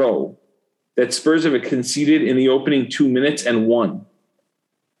match in a row that Spurs have conceded in the opening 2 minutes and won.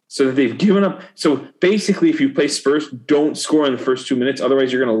 So that they've given up. So basically, if you play Spurs, don't score in the first 2 minutes.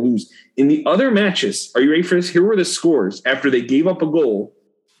 Otherwise, you're going to lose. In the other matches, are you ready for this? Here were the scores after they gave up a goal.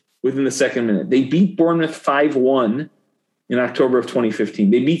 within the second minute. They beat Bournemouth 5-1 in October of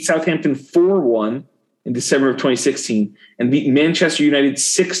 2015. They beat Southampton 4-1 in December of 2016 and beat Manchester United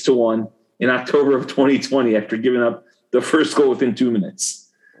 6-1 in October of 2020 after giving up the first goal within 2 minutes.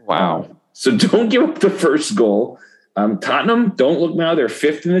 Wow. So don't give up the first goal. Tottenham, don't look now. They're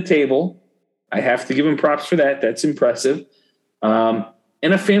fifth in the table. I have to give them props for that. That's impressive. And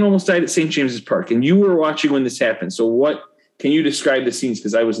a fan almost died at St. James's Park. And you were watching when this happened. So what can you describe the scenes?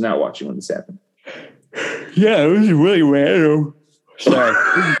 Because I was not watching when this happened. Yeah, it was really random. Sorry.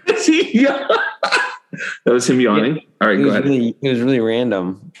 That was him yawning. Yeah. All right, go ahead. It was really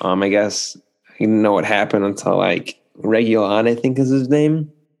random. I guess I didn't know what happened until Reguilon, I think is his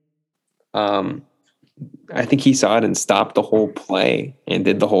name. I think he saw it and stopped the whole play and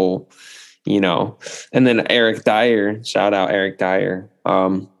did the whole, and then Eric Dyer, shout out Eric Dyer,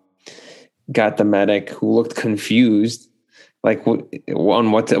 got the medic who looked confused,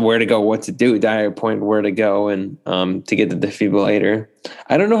 on where to go, what to do. Dyer pointed where to go and to get the defibrillator.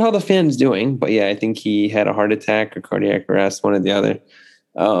 I don't know how the fan's doing, but yeah, I think he had a heart attack or cardiac arrest, one or the other.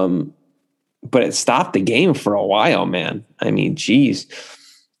 But it stopped the game for a while, man. I mean, geez.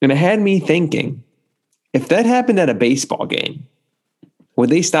 And it had me thinking, if that happened at a baseball game,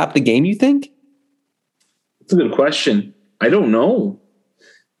 would they stop the game, you think? That's a good question. I don't know.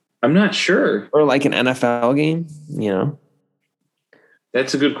 I'm not sure. Or like an NFL game,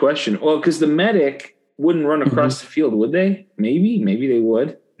 That's a good question. Well, because the medic wouldn't run across the field, would they? Maybe they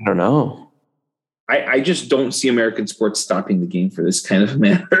would. I don't know. I just don't see American sports stopping the game for this kind of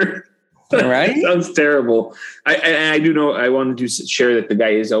matter. Right? Sounds terrible. I do know. I wanted to share that the guy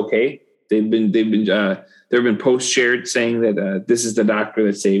is okay. There have been posts shared saying that this is the doctor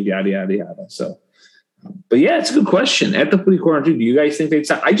that saved yada yada yada. So, but yeah, it's a good question. At the Footy Corner too, do you guys think they'd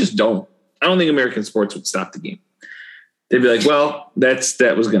stop? I just don't. I don't think American sports would stop the game. They'd be like, well, that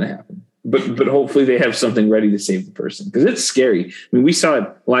was going to happen. But hopefully they have something ready to save the person because it's scary. I mean, we saw it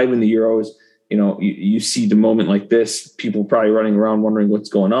live in the Euros. You see the moment like this, people probably running around wondering what's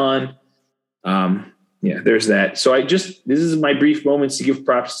going on. Yeah, there's that. So this is my brief moments to give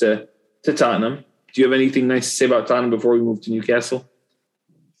props to Tottenham. Do you have anything nice to say about Tottenham before we move to Newcastle?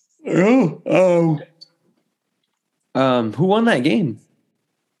 Oh, who won that game?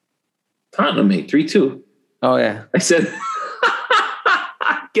 Tottenham, mate, 3-2. Oh yeah, I said.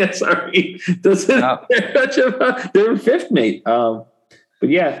 Yes, sorry. They're fifth, mate. But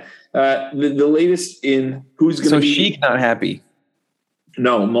yeah, the latest in who's going to be. So Sheik not happy.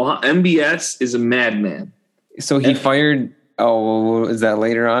 No, MBS is a madman. So he fired. Oh, is that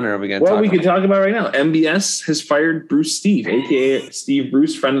later on, or are we going to? Well, we can talk about it right now. MBS has fired Bruce Steve, aka Steve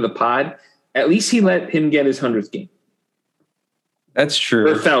Bruce, friend of the pod. At least he let him get his 100th game. That's true.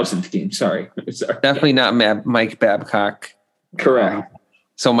 Or 1,000th game. Sorry. Definitely not Mike Babcock. Correct.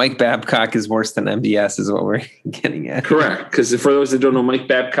 So Mike Babcock is worse than MBS, is what we're getting at. Correct. Because for those that don't know, Mike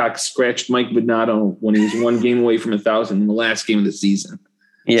Babcock scratched Mike Badano when he was one game away from 1,000 in the last game of the season.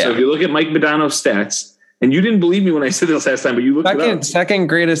 Yeah. So if you look at Mike Badano's stats, and you didn't believe me when I said this last time, but you looked it up. Second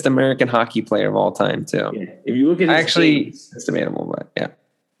greatest American hockey player of all time, too. Yeah. If you look at his games, it's debatable, but yeah.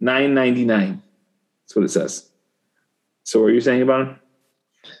 999. That's what it says. So what are you saying about him?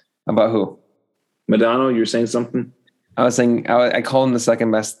 About who? Madano, you were saying something? I was saying I call him the second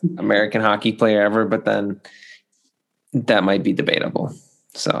best American hockey player ever, but then that might be debatable.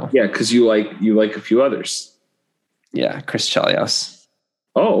 So yeah, because you like a few others. Yeah, Chris Chelios.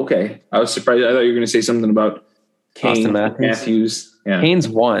 Oh, okay. I was surprised. I thought you were going to say something about Kane, Matthews. Yeah, Kane's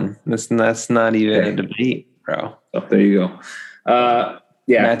one. That's not even a debate, bro. Oh, there you go.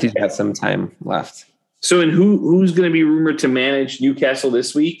 Yeah, Matthews got some time left. So, and who's going to be rumored to manage Newcastle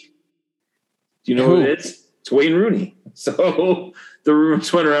this week? Do you know who it is? It's Wayne Rooney. So the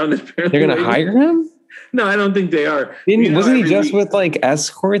rumors went around that they're going to hire him. No, I don't think they are. Wasn't he just with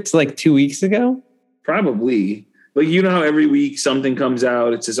escorts 2 weeks ago? Probably. You know how every week something comes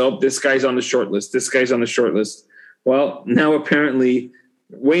out. It says, "Oh, this guy's on the short list. This guy's on the short list." Well, now apparently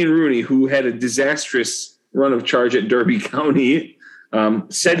Wayne Rooney, who had a disastrous run of charge at Derby County,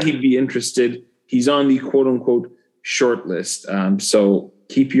 said he'd be interested. He's on the quote unquote short list. So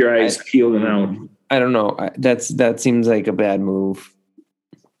keep your eyes peeled and out. I don't know. That seems like a bad move.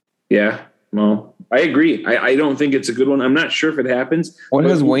 Yeah. Well, I agree. I don't think it's a good one. I'm not sure if it happens. What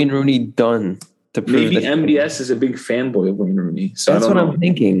has Wayne Rooney done to prove maybe MBS is a big fanboy of Wayne Rooney? So that's what I'm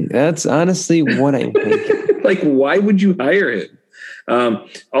thinking. That's honestly what I'm thinking. Why would you hire him?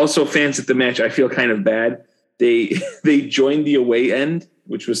 Also, fans at the match, I feel kind of bad. They joined the away end,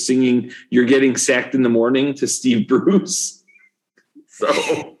 which was singing "You're Getting Sacked in the Morning" to Steve Bruce.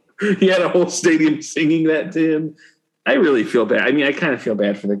 So he had a whole stadium singing that to him. I really feel bad. I mean, I kind of feel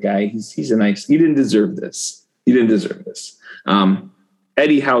bad for the guy. He's a nice. He didn't deserve this.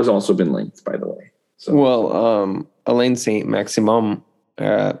 Eddie Howe's also been linked, by the way. So. Well, Elaine Saint Maximum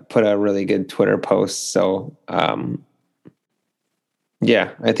put a really good Twitter post. So,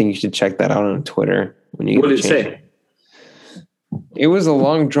 yeah, I think you should check that out on Twitter when you. What did it say? It was a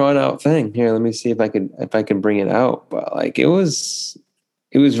long, drawn out thing. Here, let me see if I could bring it out. But like, it was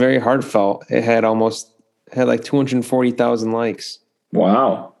very heartfelt. It had like 240,000 likes.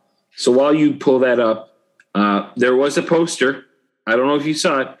 Wow. So while you pull that up, there was a poster. I don't know if you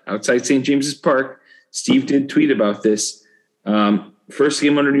saw it outside St. James's Park. Steve did tweet about this. First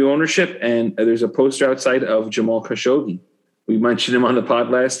game under new ownership, and there's a poster outside of Jamal Khashoggi. We mentioned him on the pod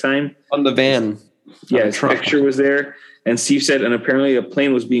last time. On the van. Yeah, his picture was there. And Steve said, and apparently a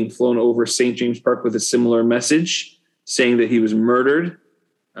plane was being flown over St. James Park with a similar message saying that he was murdered.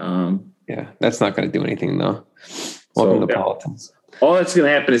 Yeah, that's not going to do anything, though. Welcome to politics. All that's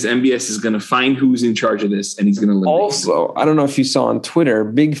going to happen is MBS is going to find who's in charge of this, and he's going to eliminate. Also, I don't know if you saw on Twitter,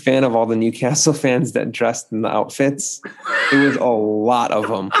 big fan of all the Newcastle fans that dressed in the outfits. It was a lot of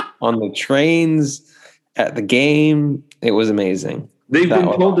them on the trains, at the game. It was amazing. They've been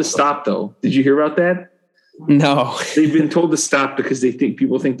told to stop, though. Did you hear about that? No. They've been told to stop because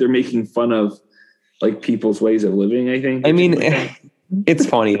people think they're making fun of like people's ways of living, I think. I mean, it's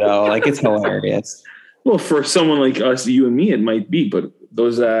funny, though. Like, it's hilarious. Well, for someone like us, you and me, it might be, but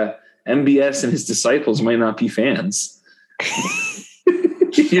those MBS and his disciples might not be fans.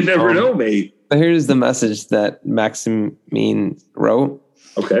 You never know, mate. Here's the message that Maximine wrote.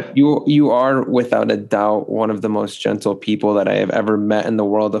 Okay. You are without a doubt one of the most gentle people that I have ever met in the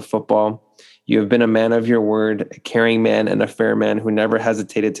world of football. You have been a man of your word, a caring man, and a fair man who never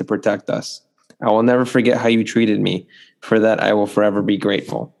hesitated to protect us. I will never forget how you treated me. For that, I will forever be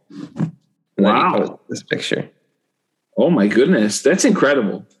grateful. Wow. This picture. Oh my goodness. That's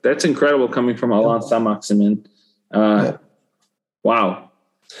incredible. That's incredible coming from Alain Saint-Maximin. Wow.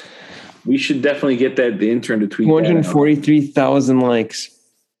 We should definitely get the intern to tweet 243,000 likes.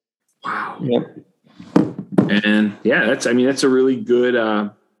 Wow. Yep. And yeah, that's a really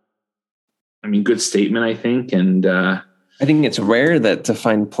good, good statement, I think. And, I think it's rare to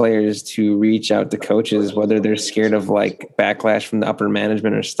find players to reach out to coaches, whether they're scared of like backlash from the upper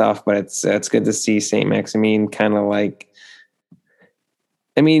management or stuff. But it's good to see Saint Maximin kind of like.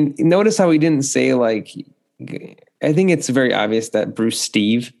 I mean, notice how he didn't say like. I think it's very obvious that Bruce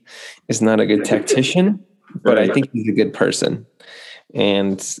Steve is not a good tactician, but I think he's a good person,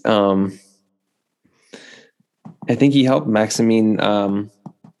 and I think he helped Maximin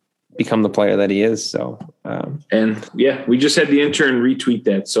become the player that he is. So. And yeah, we just had the intern retweet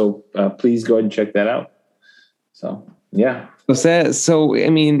that. So please go ahead and check that out. So, yeah. So, I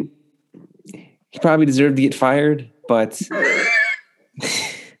mean, he probably deserved to get fired, but he's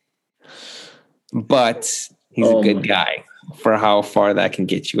a good guy for how far that can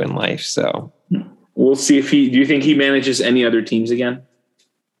get you in life. So we'll see do you think he manages any other teams again?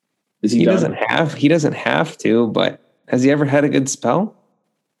 He doesn't have to, but has he ever had a good spell?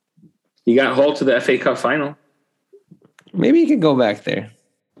 He got hauled to the FA Cup final. Maybe he could go back there.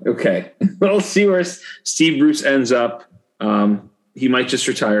 Okay. We'll see where Steve Bruce ends up. He might just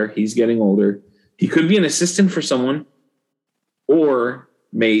retire. He's getting older. He could be an assistant for someone. Or,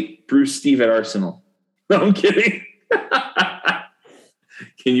 mate, Bruce Steve at Arsenal. No, I'm kidding.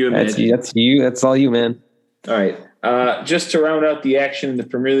 Can you imagine? That's you. That's all you, man. All right. Just to round out the action in the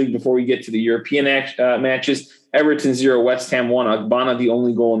Premier League before we get to the European matches, Everton 0, West Ham 1. Agbana the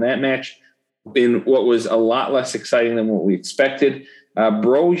only goal in that match in what was a lot less exciting than what we expected.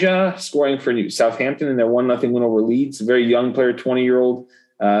 Broja scoring for Southampton in their 1-0 win over Leeds. A very young player, 20-year-old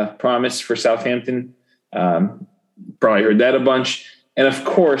promise for Southampton. Probably heard that a bunch. And, of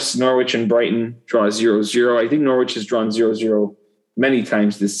course, Norwich and Brighton draw 0-0. I think Norwich has drawn 0-0 many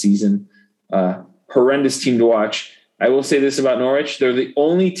times this season. Horrendous team to watch. I will say this about Norwich. They're the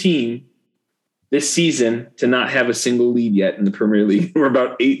only team this season to not have a single lead yet in the Premier League. We're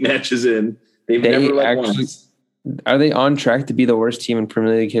about 8 matches in. They've never led once. Are they on track to be the worst team in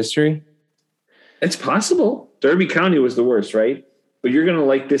Premier League history? It's possible. Derby County was the worst, right? But you're going to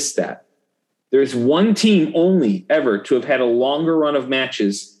like this stat. There's one team only ever to have had a longer run of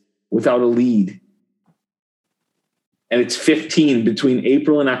matches without a lead. And it's 15 between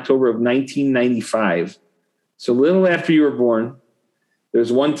April and October of 1995. So a little after you were born,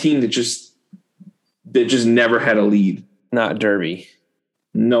 there's one team that just never had a lead. Not Derby.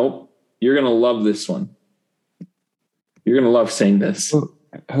 Nope. You're going to love this one. You're going to love saying this.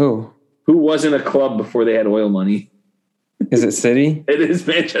 Who? Who wasn't a club before they had oil money? Is it City? It is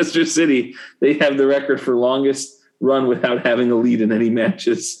Manchester City. They have the record for longest run without having a lead in any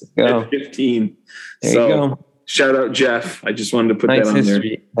matches at 15. There you go. Shout out Jeff. I just wanted to put nice that on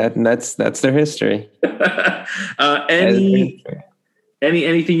history. That's their history.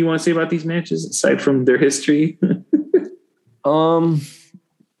 Anything you want to say about these matches aside from their history? You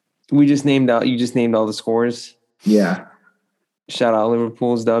just named all the scores. Yeah. Shout out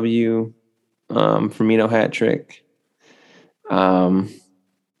Liverpool's W. Firmino hat trick. And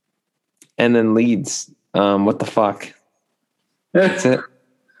then Leeds. What the fuck? That's it.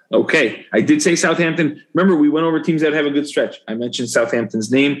 Okay. I did say Southampton. Remember, we went over teams that have a good stretch. I mentioned Southampton's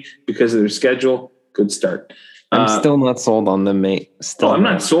name because of their schedule. Good start. I'm still not sold on them, mate. I'm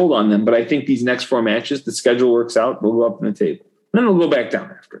not sold on them, but I think these next 4 matches, the schedule works out. They'll go up on the table. Then they'll go back down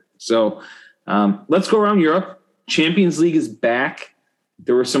after. So let's go around Europe. Champions League is back.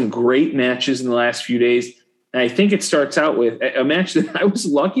 There were some great matches in the last few days. And I think it starts out with a match that I was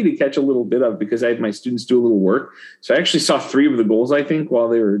lucky to catch a little bit of because I had my students do a little work. So I actually saw 3 of the goals, I think, while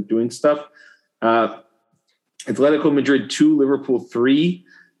they were doing stuff. Atletico Madrid 2, Liverpool 3.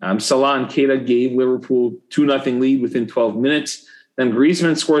 Salah and Keita gave Liverpool 2-0 lead within 12 minutes. Then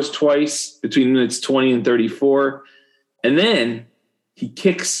Griezmann scores twice between minutes 20 and 34. And then he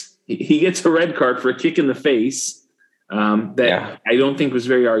gets a red card for a kick in the face. I don't think was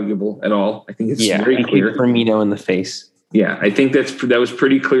very arguable at all. I think it's very clear. Firmino in the face. Yeah, I think that was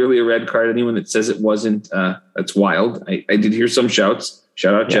pretty clearly a red card. Anyone that says it wasn't, that's wild. I did hear some shouts.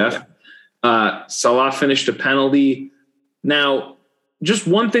 Shout out Jeff. Salah finished a penalty. Now, just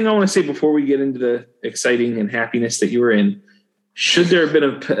one thing I want to say before we get into the exciting and happiness that you were in. Should there have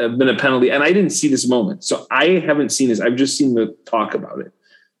been a penalty? And I didn't see this moment, so I haven't seen this. I've just seen the talk about it.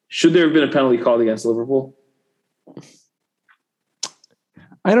 Should there have been a penalty called against Liverpool?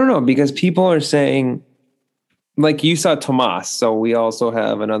 I don't know, because people are saying, like you saw Tomas, so we also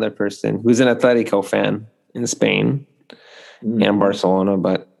have another person who's an Atletico fan in Spain and Barcelona,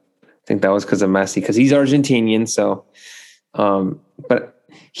 but I think that was because of Messi, because he's Argentinian. So, but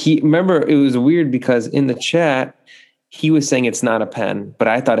remember, it was weird because in the chat, he was saying it's not a pen, but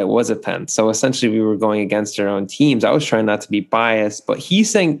I thought it was a pen. So essentially we were going against our own teams. I was trying not to be biased, but he's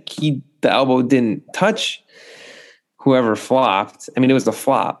saying the elbow didn't touch whoever flopped. I mean, it was the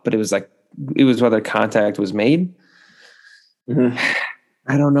flop, but it was whether contact was made. Mm-hmm.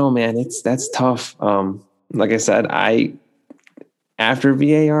 I don't know, man. That's tough. Like I said, after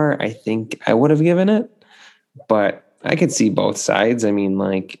VAR, I think I would have given it, but I could see both sides. I mean,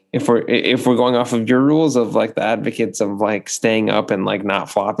 like if we're going off of your rules of like the advocates of like staying up and like not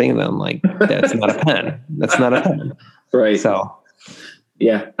flopping, then like that's not a pen. That's not a pen. Right. So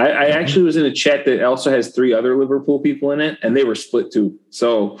yeah, I actually was in a chat that also has 3 other Liverpool people in it, and they were split too.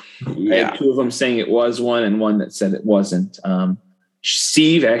 So I had 2 of them saying it was one and one that said it wasn't.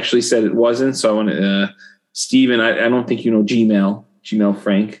 Steve actually said it wasn't. So I want to, Steve, and I don't think you know Gmail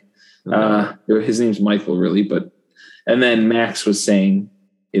Frank. His name's Michael, really, but. And then Max was saying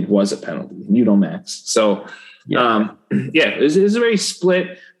it was a penalty. You know Max. So, it was a very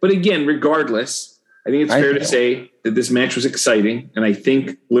split. But again, regardless, I think it's fair to say that this match was exciting. And I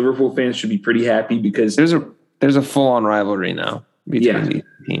think Liverpool fans should be pretty happy because there's a full-on rivalry now between these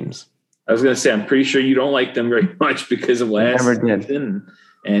teams. I was going to say, I'm pretty sure you don't like them very much because of last season.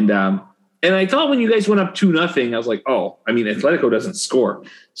 And I thought when you guys went up 2-0, I was like, Atletico doesn't score.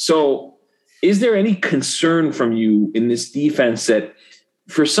 So, is there any concern from you in this defense that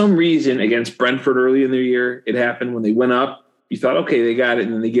for some reason against Brentford early in their year, it happened when they went up, you thought, okay, they got it.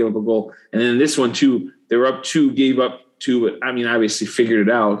 And then they gave up a goal. And then this one too, they were up 2, gave up 2, but obviously figured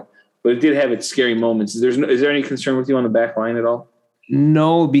it out, but it did have its scary moments. Is there any concern with you on the back line at all?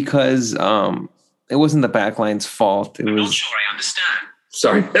 No, because it wasn't the back line's fault. I'm not sure I understand.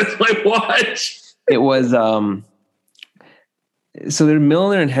 Sorry, that's my watch. It was, so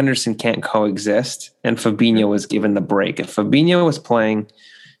Milner and Henderson can't coexist, and Fabinho was given the break. If Fabinho was playing,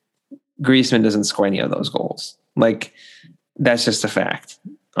 Griezmann doesn't score any of those goals. Like, that's just a fact.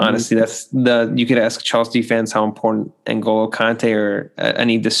 Honestly, you could ask Chelsea fans how important N'Golo Kante or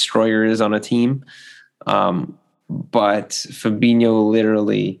any destroyer is on a team. But Fabinho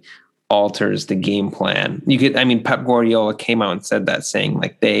literally alters the game plan. Pep Guardiola came out and said that, saying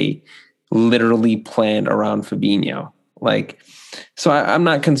like they literally planned around Fabinho. Like, so I'm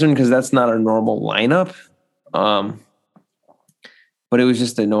not concerned because that's not a normal lineup. But it was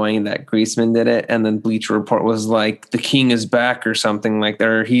just annoying that Griezmann did it. And then Bleacher Report was like, the king is back or something like that.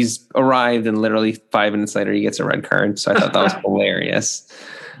 Or he's arrived and literally 5 minutes later, he gets a red card. So I thought that was hilarious.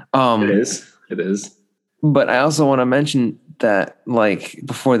 It is. But I also want to mention that like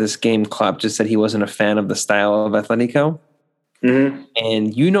before this game, Klopp just said he wasn't a fan of the style of Atletico. Mm-hmm.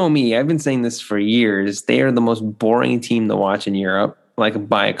 And you know me, I've been saying this for years. They are the most boring team to watch in Europe, like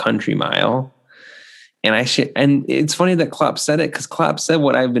by a country mile. And it's funny that Klopp said it, because Klopp said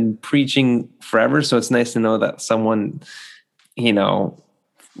what I've been preaching forever. So it's nice to know that someone,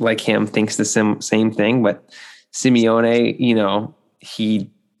 like him thinks the same thing. But Simeone, he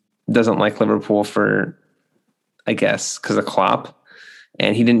doesn't like Liverpool for, I guess, because of Klopp.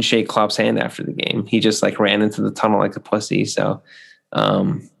 And he didn't shake Klopp's hand after the game. He just like ran into the tunnel like a pussy. So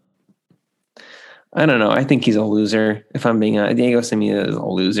I don't know. I think he's a loser. If I'm being honest, Diego Simeone is a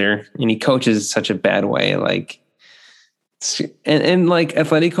loser, and he coaches such a bad way. Like, and like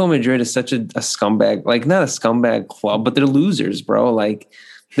Atletico Madrid is such a scumbag. Like, not a scumbag club, but they're losers, bro. Like,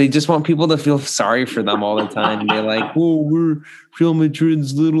 they just want people to feel sorry for them all the time. And they're like, "Oh, we're Real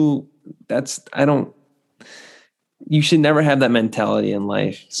Madrid's little." You should never have that mentality in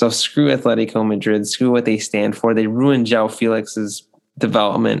life. So screw Atletico Madrid. Screw what they stand for. They ruined João Felix's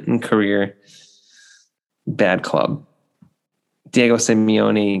development and career. Bad club. Diego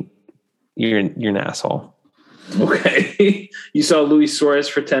Simeone, you're an asshole. Okay. You saw Luis Suarez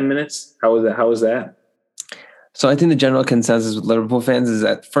for 10 minutes. How was that? So I think the general consensus with Liverpool fans is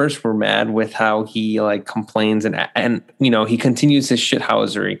at first we're mad with how he like complains and he continues his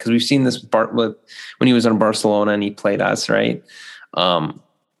shithousery, because we've seen this when he was on Barcelona and he played us, right?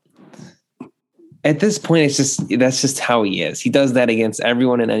 At this point, that's just how he is. He does that against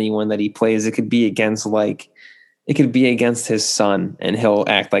everyone and anyone that he plays. It could be against his son, and he'll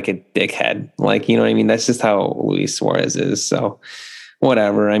act like a dickhead. Like, you know what I mean? That's just how Luis Suarez is. So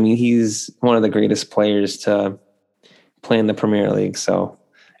whatever. I mean, he's one of the greatest players to play in the Premier League. So,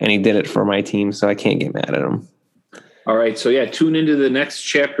 and he did it for my team, so I can't get mad at him. All right. So yeah, tune into the next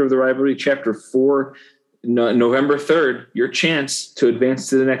chapter of the rivalry, chapter 4, November 3rd, your chance to advance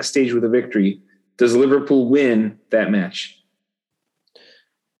to the next stage with a victory. Does Liverpool win that match?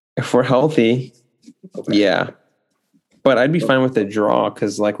 If we're healthy, okay. Yeah. But I'd be fine with a draw,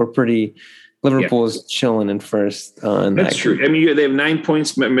 because like Liverpool is chilling in first. That's true. I mean, they have 9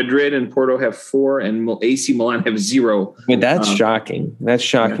 points. Madrid and Porto have 4, and AC Milan have 0. I mean, that's shocking. That's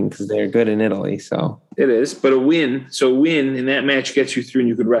shocking, because they're good in Italy. So it is. But a win in that match gets you through, and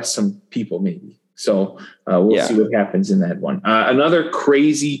you could rest some people maybe. So we'll see what happens in that one. Another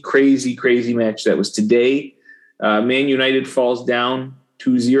crazy, crazy, crazy match that was today. Man United falls down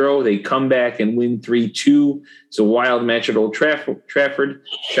 2-0. They come back and win 3-2. It's a wild match at Old Trafford.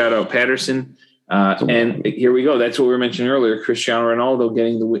 Shout out Patterson. And here we go. That's what we were mentioning earlier. Cristiano Ronaldo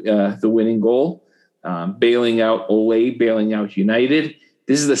getting the winning goal, bailing out Ole, bailing out United.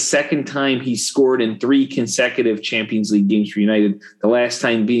 This is the second time he scored in 3 consecutive Champions League games for United, the last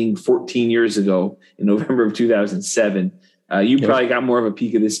time being 14 years ago in November of 2007. You probably got more of a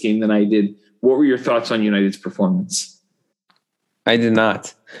peek of this game than I did. What were your thoughts on United's performance? I did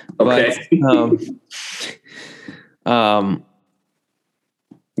not. Okay. But,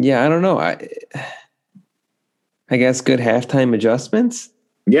 yeah, I don't know. I guess good halftime adjustments.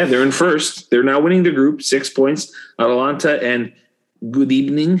 Yeah, they're in first. They're now winning the group, 6 points. Atalanta and Good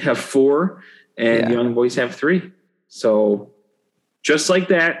Evening have 4, and Young Boys have 3. So just like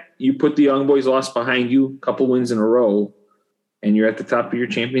that, you put the Young Boys loss behind you, a couple wins in a row, and you're at the top of your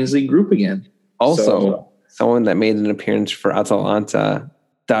Champions League group again. Also, someone that made an appearance for Atalanta,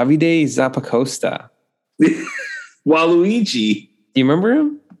 Davide Zappacosta. Waluigi. Do you remember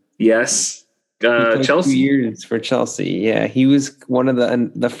him? Yes. Chelsea. 2 years for Chelsea. Yeah, he was one of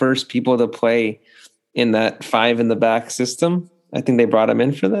the first people to play in that 5 in the back system. I think they brought him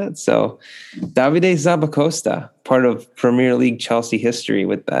in for that. So Davide Zappacosta, part of Premier League Chelsea history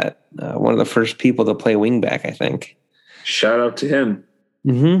with that. One of the first people to play wing back, I think. Shout out to him.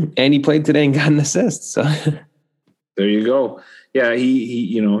 Mm-hmm. And he played today and got an assist. So there you go. Yeah,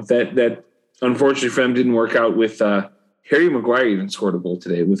 he that unfortunately for him didn't work out with Harry Maguire even scored a goal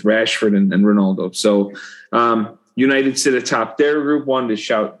today with Rashford and Ronaldo. So United sit atop their group. Wanted to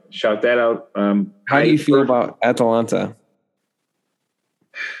shout that out. How do you feel about Atalanta?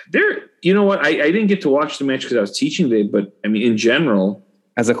 You know what? I didn't get to watch the match because I was teaching today, but I mean, in general,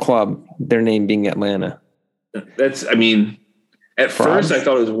 as a club, their name being Atlanta. At first I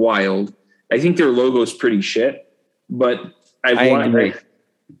thought it was wild. I think their logo is pretty shit, but I agree.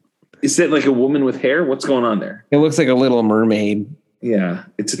 Is that like a woman with hair? What's going on there? It looks like a little mermaid. Yeah,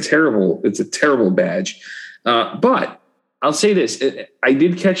 it's a terrible badge. But I'll say this: I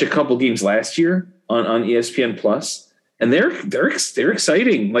did catch a couple games last year on ESPN Plus, and they're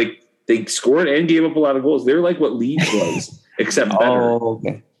exciting. Like they scored and gave up a lot of goals. They're like what Leeds was, except better. Oh,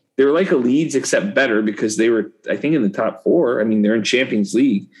 okay. They're like a Leeds except better because they were, I think, in the top 4. I mean, they're in Champions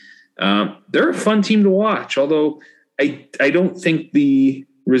League. They're a fun team to watch. Although I don't think the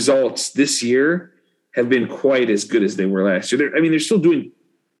results this year have been quite as good as they were last year. They're still doing,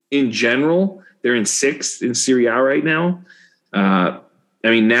 in general, they're in sixth in Serie A right now.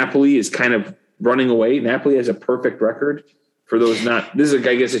 Napoli is kind of running away. Napoli has a perfect record. For those not, this is,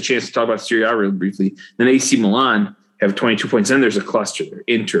 I guess, a chance to talk about Serie A real briefly. Then AC Milan have 22 points. Then there's a cluster there.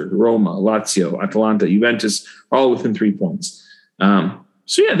 Inter, Roma, Lazio, Atalanta, Juventus, all within 3 points.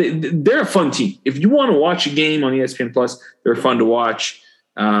 They're a fun team. If you want to watch a game on ESPN Plus, they're fun to watch.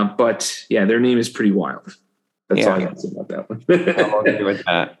 But their name is pretty wild. That's all I got to say about that one. I'll agree with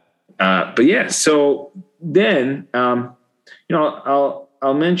that. So then, I'll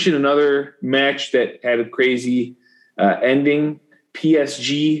mention another match that had a crazy ending.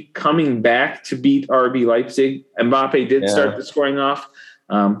 PSG coming back to beat RB Leipzig. Mbappe did start the scoring off,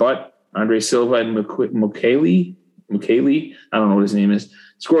 but Andre Silva and Mukeli, I don't know what his name is,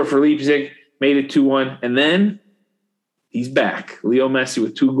 scored for Leipzig, made it 2-1, and then he's back. Leo Messi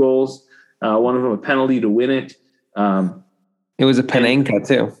with 2 goals, one of them a penalty to win it. It was a Panenka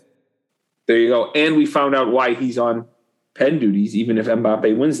too. There you go. And we found out why he's on pen duties, even if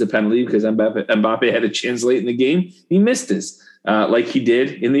Mbappe wins the penalty, because Mbappe had a chance late in the game. He missed this, like he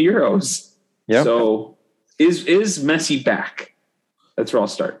did in the Euros. Yep. So is Messi back? That's where I'll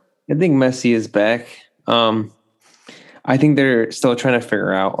start. I think Messi is back. I think they're still trying to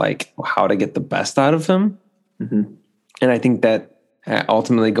figure out like how to get the best out of him. Mm-hmm. And I think that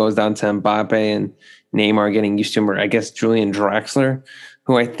ultimately goes down to Mbappe and Neymar getting used to him, or I guess Julian Draxler,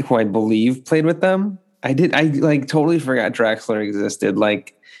 who I believe played with them. I totally forgot Draxler existed,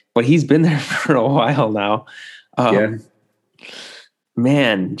 but he's been there for a while now.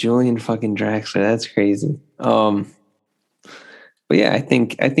 Man, Julian fucking Draxler, that's crazy. But yeah, I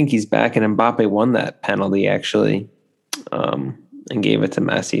think he's back, and Mbappe won that penalty actually, and gave it to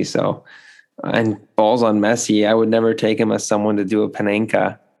Messi. So, and balls on Messi, I would never take him as someone to do a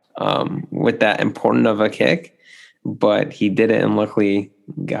Panenka with that important of a kick, but he did it and luckily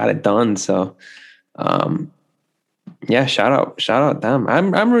got it done. So, shout out them.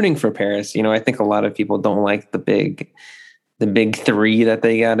 I'm rooting for Paris. I think a lot of people don't like the big 3 that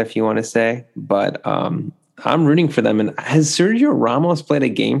they got, if you want to say, but I'm rooting for them. And has Sergio Ramos played a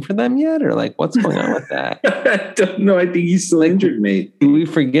game for them yet, or what's going on with that? I don't know. I think he's still injured, mate. Do we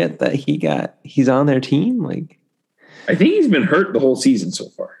forget that he's on their team? I think he's been hurt the whole season so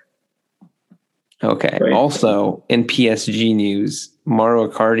far. Okay. Right. Also, in PSG news, Mauro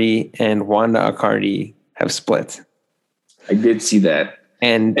Icardi and Wanda Icardi have split. I did see that.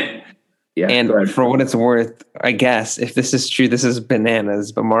 And for what it's worth, I guess if this is true, this is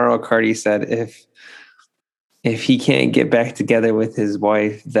bananas. But Mauro Icardi said if he can't get back together with his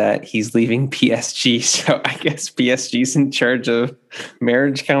wife, that he's leaving PSG. So I guess PSG's in charge of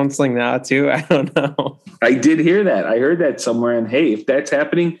marriage counseling now too. I don't know. I did hear that. I heard that somewhere. And hey, if that's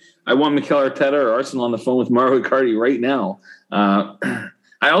happening, I want Mikel Arteta or Arsenal on the phone with Mauro Icardi right now.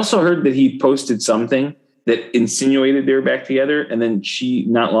 I also heard that he posted something that insinuated they were back together, and then she,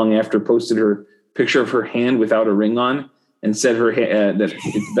 not long after, posted her picture of her hand without a ring on and said that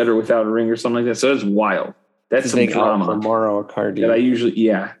it's better without a ring or something like that. So that's wild. That's some drama for Mauro Icardi. That I usually,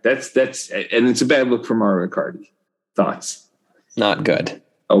 that's and it's a bad look for Mauro Icardi. Thoughts? Not good.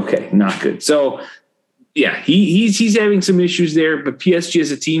 Okay, not good. So he's having some issues there, but PSG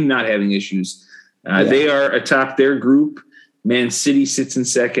as a team not having issues. They are atop their group. Man City sits in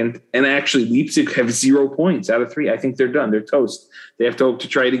second, and actually Leipzig have 0 points out of 3. I think they're done. They're toast. They have to hope to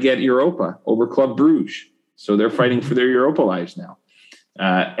try to get Europa over Club Brugge. So they're fighting for their Europa lives now.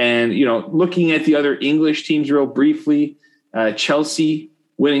 And looking at the other English teams real briefly, Chelsea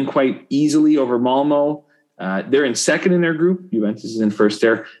winning quite easily over Malmo. They're in second in their group. Juventus is in first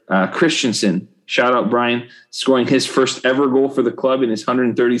there. Christensen, shout out Brian, scoring his first ever goal for the club in his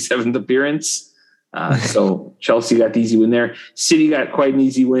 137th appearance. So Chelsea got the easy win there. City got quite an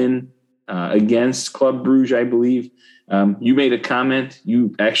easy win against Club Brugge, I believe. You made a comment.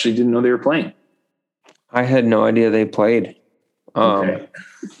 You actually didn't know they were playing. I had no idea they played. Okay.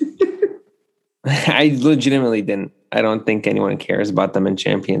 I legitimately didn't. I don't think anyone cares about them in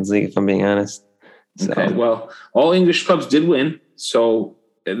Champions League, if I'm being honest. So. Okay, well, all English clubs did win, so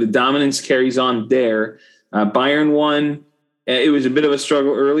the dominance carries on there. Bayern won. It was a bit of a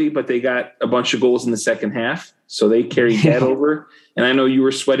struggle early, but they got a bunch of goals in the second half, so they carried that over. And I know you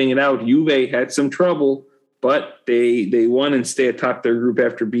were sweating it out. Juve had some trouble, but they won and stay atop their group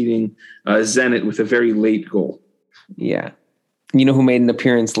after beating Zenit with a very late goal. Yeah. You know who made an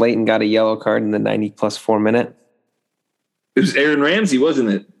appearance late and got a yellow card in the 90+4 minute? It was Aaron Ramsey, wasn't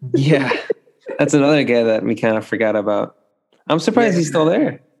it? Yeah. That's another guy that we kind of forgot about. I'm surprised he's still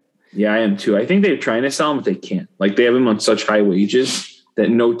there. Yeah, I am too. I think they're trying to sell him, but they can't. Like, they have him on such high wages that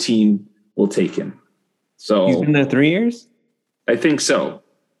no team will take him. So He's been there 3 years? I think so.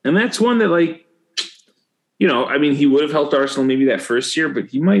 And that's one that, like, you know, I mean, he would have helped Arsenal maybe that first year, but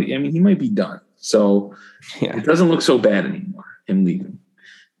he might be done. So It doesn't look so bad anymore, him leaving.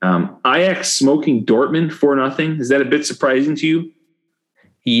 Ajax smoking Dortmund 4-0. Is that a bit surprising to you?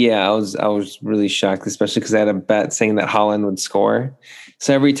 Yeah, I was really shocked, especially because I had a bet saying that Haaland would score.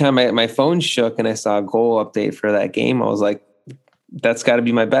 So every time my phone shook and I saw a goal update for that game, I was like, that's got to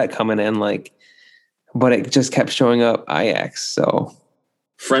be my bet coming in. Like, but it just kept showing up Ajax. So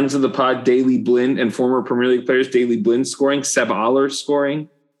Friends of the pod, Daley Blind, and former Premier League players, Daley Blind scoring, Seb Aller scoring.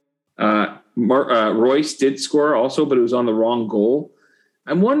 Royce did score also, but it was on the wrong goal.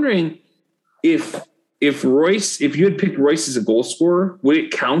 I'm wondering if you had picked Royce as a goal scorer, would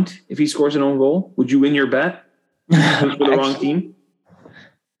it count if he scores an own goal? Would you win your bet for the wrong team?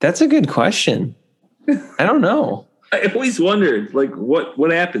 That's a good question. I don't know. I always wondered, like,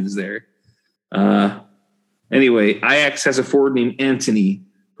 what happens there. Anyway, Ajax has a forward named Anthony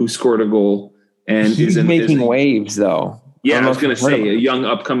who scored a goal, and he's making waves though. Yeah, I was going to say a young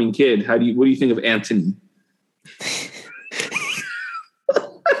upcoming kid. What do you think of Anthony?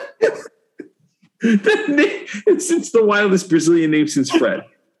 It's the wildest Brazilian name since Fred.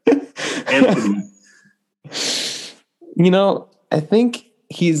 Anthony. You know, I think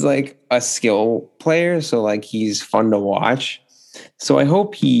he's like a skill player, so like he's fun to watch. So I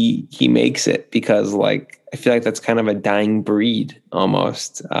hope he makes it, because like I feel like that's kind of a dying breed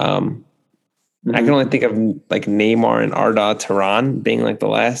almost. I can only think of like Neymar and Arda Turan being like the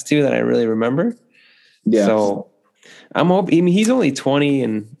last two that I really remember. Yeah. So I'm hoping. I mean, he's only 20,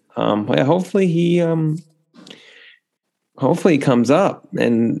 and hopefully he comes up,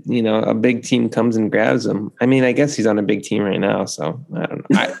 and you know, a big team comes and grabs him. I mean, I guess he's on a big team right now, so I don't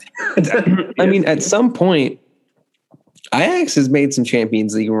know. I mean, at some point, Ajax has made some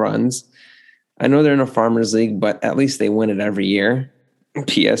Champions League runs. I know they're in a Farmers League, but at least they win it every year.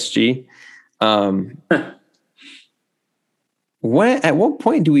 PSG. At what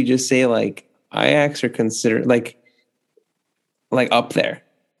point do we just say like Ajax are considered like up there?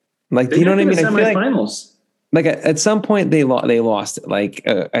 Like, do you know what I mean? I feel like at some point they lost it. Like,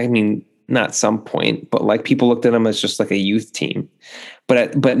 I mean, not some point, but like people looked at them as just like a youth team.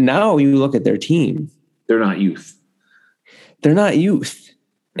 But now you look at their team, they're not youth. They're not youth.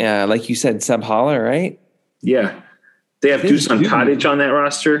 Yeah, like you said, Seb Haller, right? Yeah, they have Dusan Tadic on that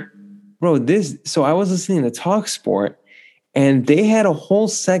roster. Bro, so I was listening to TalkSport, and they had a whole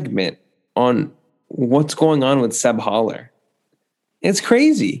segment on what's going on with Seb Haller. It's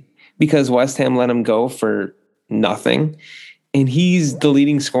crazy because West Ham let him go for nothing, and he's the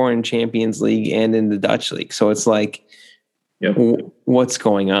leading scorer in Champions League and in the Dutch league. So it's like, what's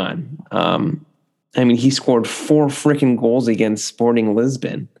going on? I mean, he scored 4 freaking goals against Sporting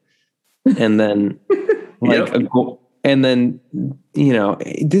Lisbon, and then a goal. And then, you know,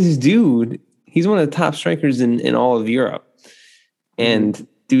 this dude, he's one of the top strikers in all of Europe. And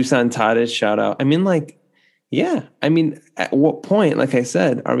Dusan Tadic, shout out. I mean, like, yeah. I mean, at what point, like I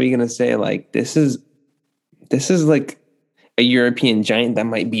said, are we going to say, like, this is like a European giant that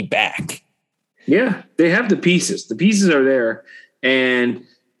might be back? Yeah, they have the pieces. The pieces are there. And,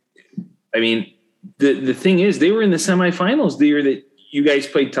 I mean, the thing is, they were in the semifinals the year that you guys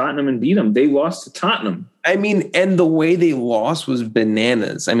played Tottenham and beat them. They lost to Tottenham. I mean, and the way they lost was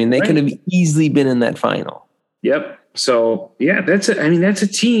bananas. I mean, they could have easily been in that final. Yep. So, yeah, that's a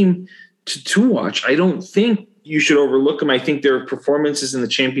team to watch. I don't think you should overlook them. I think their performances in the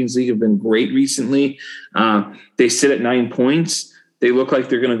Champions League have been great recently. They sit at 9 points. They look like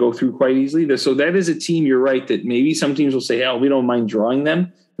they're going to go through quite easily. So that is a team, you're right, that maybe some teams will say, we don't mind drawing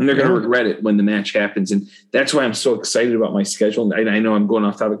them. And they're going to regret it when the match happens. And that's why I'm so excited about my schedule. I know I'm going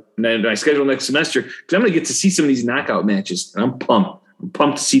off topic. My schedule next semester, because I'm going to get to see some of these knockout matches. And I'm pumped. I'm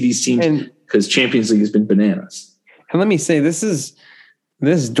pumped to see these teams because Champions League has been bananas. And let me say, this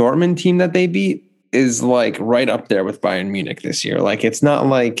Dortmund team that they beat is like right up there with Bayern Munich this year. Like, it's not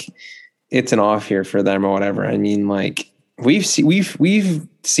like it's an off year for them or whatever. I mean, like, we've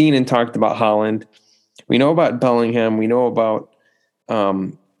seen and talked about Haaland. We know about Bellingham. We know about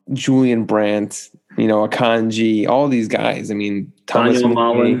Julian Brandt, you know, Akanji, all these guys. I mean, Thomas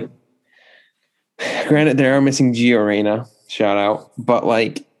Mullin. Granted, they are missing Gio Reyna, shout out, but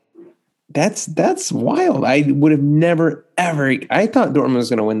like that's wild. I would have never ever. I thought Dortmund was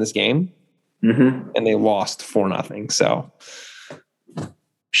going to win this game, and they lost 4-0. So,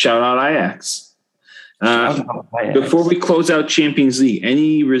 shout out Ajax. Before we close out Champions League,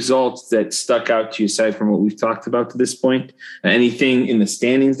 any results that stuck out to you aside from what we've talked about to this point? Anything in the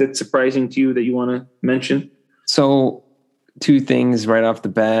standings that's surprising to you that you want to mention? So 2 things right off the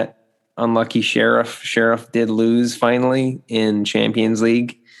bat. Unlucky Sheriff. Sheriff did lose finally in Champions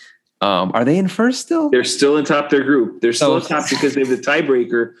League. Are they in first still? They're still in top of their group. They're still in top because they have the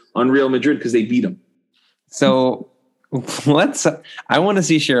tiebreaker on Real Madrid because they beat them. So I want to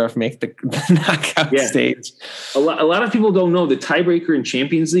see Sheriff make the knockout stage. A lot of people don't know the tiebreaker in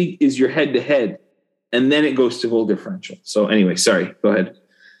Champions League is your head-to-head, and then it goes to goal differential. So anyway, sorry. Go ahead.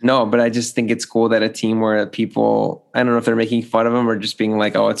 No, but I just think it's cool that a team where people, I don't know if they're making fun of them or just being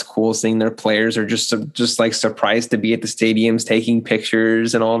like, oh, it's cool seeing their players or just like surprised to be at the stadiums taking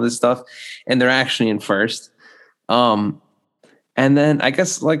pictures and all this stuff. And they're actually in first. And then I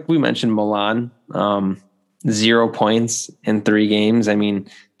guess like we mentioned, Milan, 0 points in 3 games. I mean,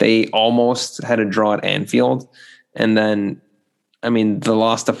 they almost had a draw at Anfield. And then, I mean, the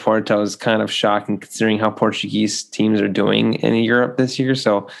loss to Porto is kind of shocking considering how Portuguese teams are doing in Europe this year.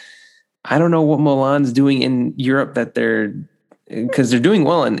 So I don't know what Milan's doing in Europe because they're doing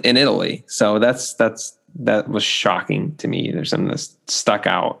well in Italy. So that was shocking to me. There's something that stuck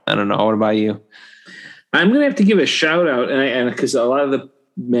out. I don't know. What about you? I'm going to have to give a shout out and because a lot of the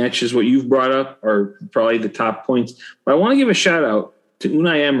matches, what you've brought up are probably the top points, but I want to give a shout out to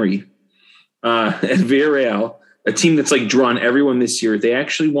Unai Emery at Villarreal. A team that's like drawn everyone this year. They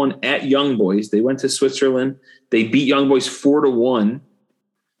actually won at Young Boys. They went to Switzerland. They beat Young Boys 4-1.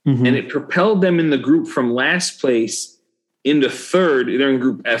 And it propelled them in the group from last place into third. They're in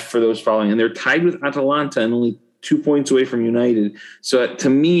Group F for those following. And they're tied with Atalanta and only 2 points away from United. So to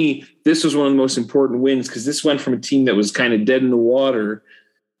me, this was one of the most important wins because this went from a team that was kind of dead in the water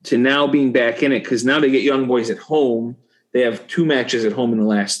to now being back in it because now they get Young Boys at home. They have 2 matches at home in the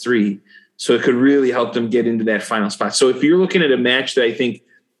last 3. So it could really help them get into that final spot. So if you're looking at a match that I think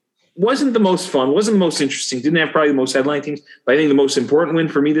wasn't the most fun, wasn't the most interesting, didn't have probably the most headline teams, but I think the most important win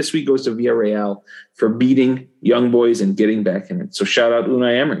for me this week goes to Villarreal for beating Young Boys and getting back in it. So shout out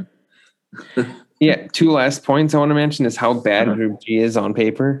Unai Emery. Yeah, 2 last points I want to mention is how bad Group G is on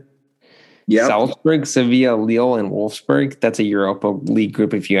paper. Yeah, Salzburg, Sevilla, Lille, and Wolfsburg. That's a Europa League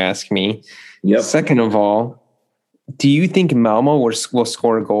group if you ask me. Yep. Second of all, do you think Malmo will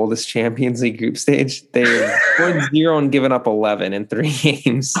score a goal this Champions League group stage? They scored 0 and given up 11 in 3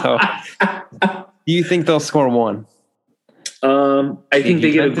 games. So do you think they'll score 1? I think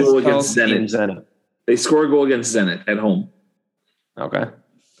they get a goal against Zenit. They score a goal against Zenit at home. Okay.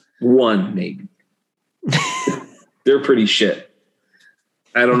 1, maybe. They're pretty shit.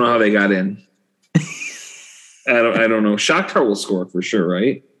 I don't know how they got in. I don't know. Shakhtar will score for sure,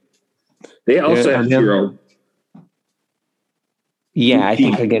 right? They also have 0. Yeah, I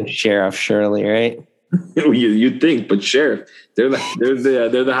think against Sheriff, surely, right? You'd think, but Sheriff, they're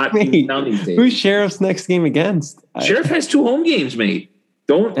the hot team in town these days. Who's Sheriff's next game against? Sheriff has 2 home games, mate.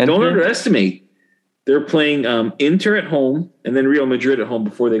 Don't underestimate. They're playing Inter at home and then Real Madrid at home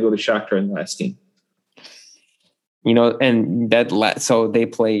before they go to Shakhtar in the last game. You know, and so they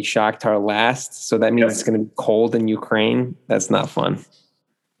play Shakhtar last, so that means it's going to be cold in Ukraine. That's not fun.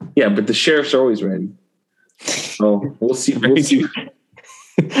 Yeah, but the Sheriffs are always ready. So we'll see. Of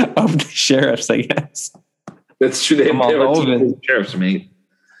the Sheriffs, I guess. That's true. They have a Sheriffs, mate.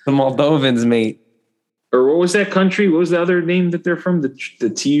 The Moldovans, mate. Or what was that country? What was the other name that they're from? The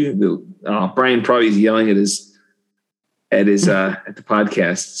T. Brian probably is yelling at his at the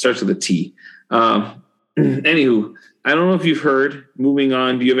podcast. It starts with a T. Anywho, I don't know if you've heard. Moving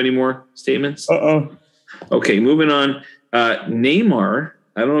on. Do you have any more statements? Okay, moving on. Neymar,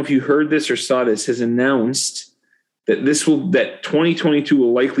 I don't know if you heard this or saw this, has announced that that 2022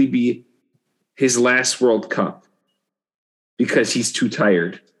 will likely be his last World Cup because he's too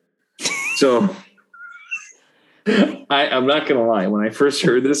tired. So I'm not going to lie. When I first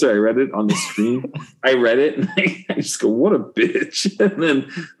heard this, or I read it on the screen, I read it and I just go, what a bitch.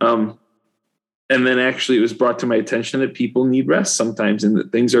 And then actually it was brought to my attention that people need rest sometimes and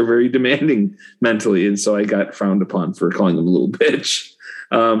that things are very demanding mentally. And so I got frowned upon for calling him a little bitch.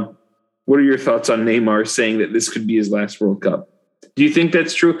 What are your thoughts on Neymar saying that this could be his last World Cup? Do you think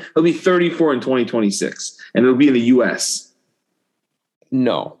that's true? He'll be 34 in 2026 and it'll be in the US.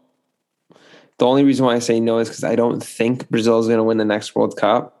 No. The only reason why I say no is because I don't think Brazil is going to win the next World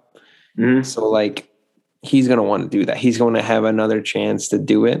Cup. Mm-hmm. So he's going to want to do that. He's going to have another chance to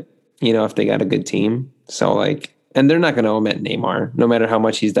do it, if they got a good team. So and they're not going to omit Neymar, no matter how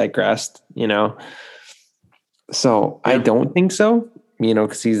much he's digressed, So I don't think so,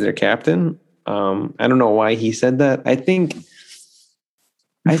 because he's their captain. I don't know why he said that. I think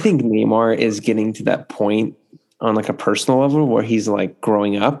I think Neymar is getting to that point on like a personal level where he's like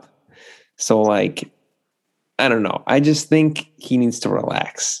growing up. So like, I don't know. I just think he needs to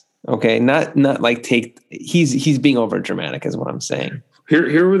relax. Okay. Not like he's being over dramatic is what I'm saying.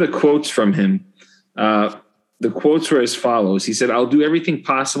 Here were the quotes from him. The quotes were as follows. He said, "I'll do everything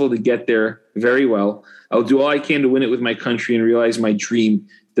possible to get there very well. I'll do all I can to win it with my country and realize my dream,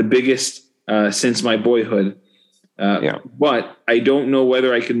 the biggest since my boyhood. But I don't know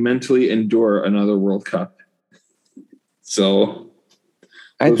whether I can mentally endure another World Cup." So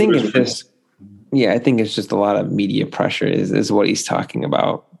I think it's just a lot of media pressure is what he's talking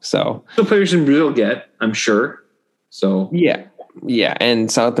about. So the players in Brazil get, I'm sure. So yeah,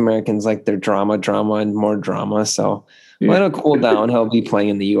 and South Americans like their drama and more drama. So let it cool down. He'll be playing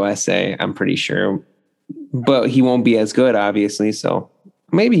in the USA, I'm pretty sure, but he won't be as good, obviously. So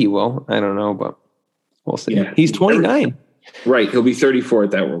maybe he will. I don't know, but we'll see. Yeah. He's 29. Right, he'll be 34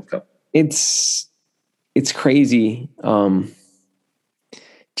 at that World Cup. It's crazy.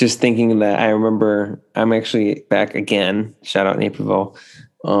 Just thinking that I remember I'm actually back again. Shout out Naperville.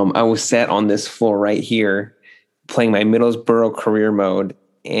 I was sat on this floor right here playing my Middlesbrough career mode,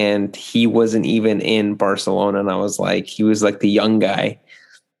 and he wasn't even in Barcelona. And I was like, he was like the young guy,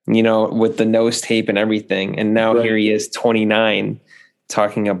 with the nose tape and everything. And now Here he is, 29,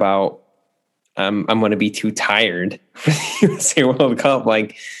 talking about I'm going to be too tired for the USA World Cup.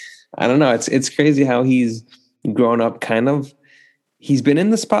 Like, I don't know. It's crazy how he's grown up kind of. He's been in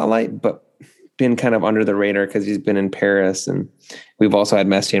the spotlight, but been kind of under the radar because he's been in Paris, and we've also had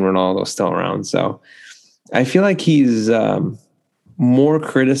Messi and Ronaldo still around. So I feel like he's more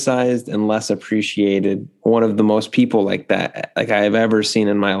criticized and less appreciated. One of the most people like that, like I've ever seen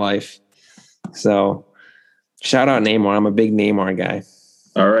in my life. So shout out Neymar. I'm a big Neymar guy.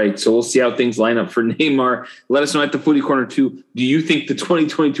 All right. So we'll see how things line up for Neymar. Let us know at the Footy Corner too. Do you think the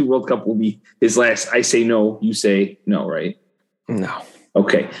 2022 World Cup will be his last? I say no. You say no, right? No.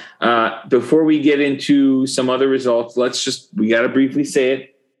 Okay. Before we get into some other results, we got to briefly say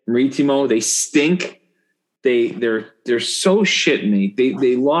it. Maritimo, they stink. They're so shit, mate.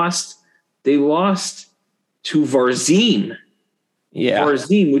 They lost to Varzim. Yeah.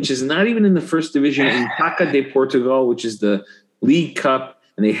 Varzim, which is not even in the first division, in Taca de Portugal, which is the League Cup.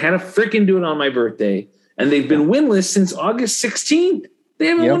 And they had to freaking do it on my birthday. And they've been winless since August 16th. They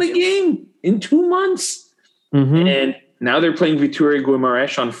haven't won a game in 2 months. Mm-hmm. And now they're playing Vitória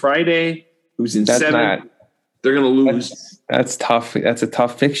Guimarães on Friday, who's in 7th. They're going to lose. That's tough. That's a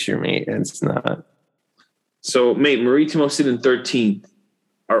tough fixture, mate. It's not. So, mate, Maritimo sit in 13th.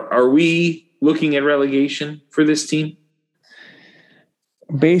 Are we looking at relegation for this team?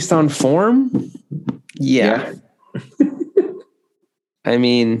 Based on form? Yeah. I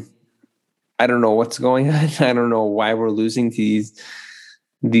mean, I don't know what's going on. I don't know why we're losing to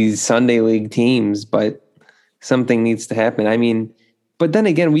these Sunday League teams, but something needs to happen. I mean, but then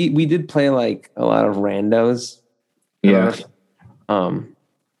again, we did play like a lot of randos. Yeah.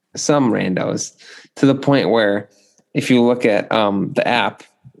 Some randos, to the point where if you look at the app,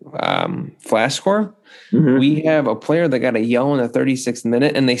 Flash Score, we have a player that got a yellow in the 36th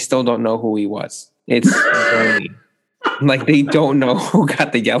minute and they still don't know who he was. It's like they don't know who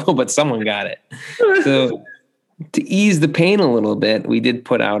got the yellow, but someone got it. So to ease the pain a little bit, we did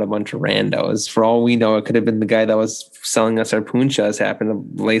put out a bunch of randos. For all we know, it could have been the guy that was selling us our punchas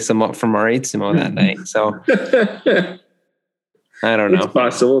happened to lace them up for Maritimo that night. So I don't know. It's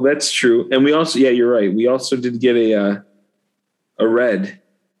possible. That's true. And we also, you're right. We also did get a red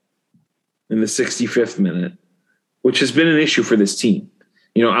in the 65th minute, which has been an issue for this team.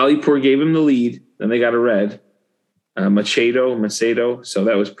 Alipur gave him the lead, then they got a red. Macedo. So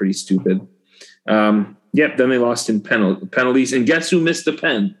that was pretty stupid. Then they lost in penalties. And guess who missed the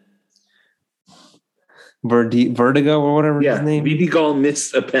pen? Vertigo or whatever his name. Vidigal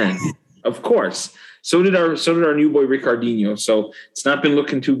missed a pen, of course. So did our new boy Ricardinho. So it's not been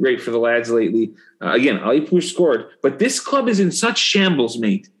looking too great for the lads lately. Again, Alipur scored, but this club is in such shambles,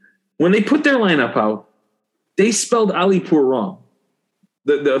 mate. When they put their lineup out, they spelled Alipur wrong.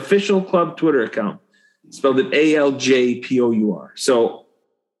 The official club Twitter account spelled it ALJPOUR. So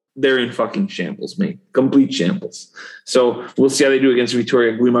they're in fucking shambles, mate. Complete shambles. So we'll see how they do against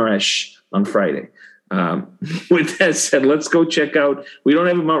Vitória Guimarães on Friday. With that said, let's go check out. We don't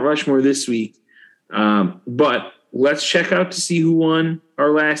have a Mount Rushmore this week, but let's check out to see who won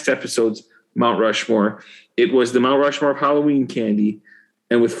our last episode's Mount Rushmore. It was the Mount Rushmore of Halloween candy.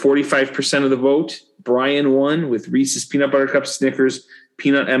 And with 45% of the vote, Brian won with Reese's Peanut Butter Cups, Snickers,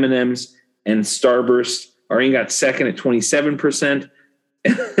 Peanut M&Ms, and Starburst. Arian got second at 27%.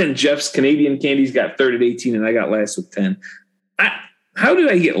 And Jeff's Canadian candies got third at 18, and I got last with 10. How did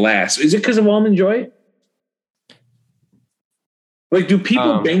I get last? Is it because of Almond Joy? Like, do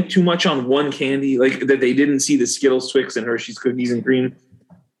people bank too much on one candy? Like, that they didn't see the Skittles, Twix, and Hershey's cookies and cream?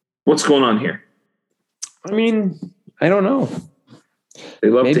 What's going on here? I mean, I don't know. They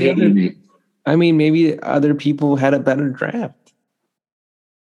love to hate you. I mean, maybe other people had a better draft.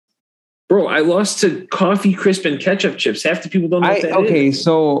 Bro, I lost to coffee crisp and ketchup chips. Half the people don't know what that is. Okay,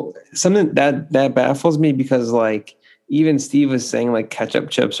 so something that baffles me because like even Steve was saying like ketchup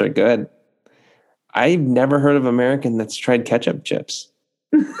chips are good. I've never heard of an American that's tried ketchup chips.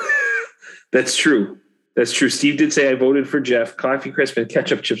 That's true. That's true. Steve did say I voted for Jeff. Coffee crisp and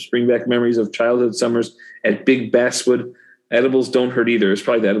ketchup chips bring back memories of childhood summers at Big Basswood. Edibles don't hurt either. It's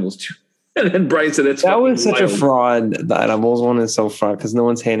probably the edibles too. And then Brian said that was such wild. A fraud. The edibles one is so fraud because no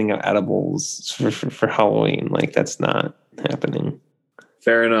one's handing out edibles for Halloween. Like that's not happening.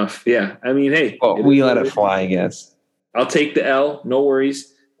 Fair enough. Yeah. I mean, hey. Well, we let it fly, I guess. I'll take the L. No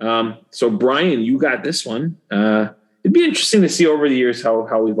worries. So Brian, you got this one. It'd be interesting to see over the years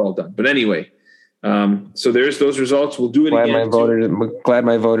how we've all done. But anyway, so there's those results. We'll do it again. Glad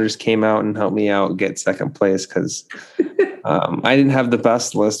my voters came out and helped me out get second place because I didn't have the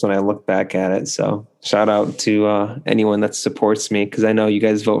best list when I look back at it. So shout out to anyone that supports me because I know you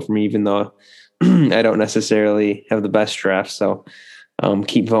guys vote for me even though I don't necessarily have the best draft. So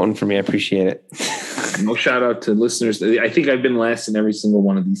keep voting for me. I appreciate it. No shout out to listeners. I think I've been last in every single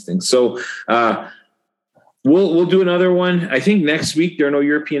one of these things. So we'll do another one. I think next week there are no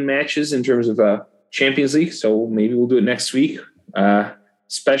European matches in terms of Champions League. So maybe we'll do it next week.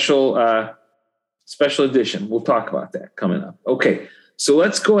 Special edition. We'll talk about that coming up. Okay. So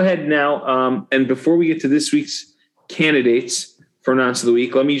let's go ahead now. And before we get to this week's candidates for Nonce of the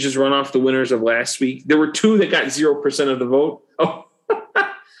Week, let me just run off the winners of last week. There were two that got 0% of the vote. Oh,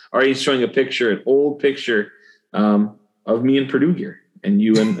 Ari's showing a picture, an old picture of me and Purdue here and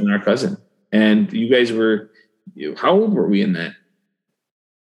you and our cousin. And you guys were, how old were we in that?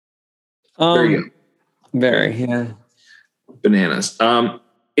 Very, yeah. Bananas.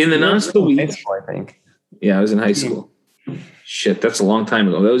 In the Nonce of the Week. High school, I think. Yeah, I was in high school. Shit, that's a long time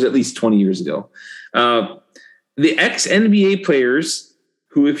ago. That was at least 20 years ago. The ex-NBA players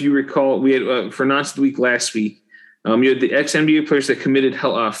who, if you recall, we had for Nonce of the Week last week, you had the ex-NBA players that committed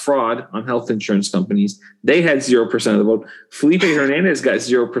fraud on health insurance companies. They had 0% of the vote. Felipe Hernandez got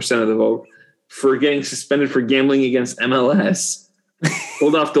 0% of the vote for getting suspended for gambling against MLS.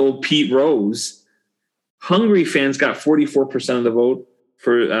 Pulled off the old Pete Rose. Hungry fans got 44% of the vote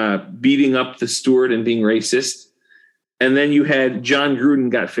for beating up the steward and being racist. And then you had John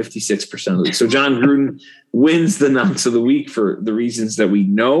Gruden got 56% of it. So John Gruden wins the Nonce of the Week for the reasons that we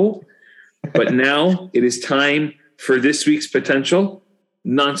know. But now it is time for this week's potential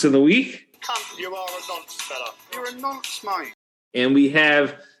Nonce of the Week. You are a nonce, fella. You're a nonce, mate. And we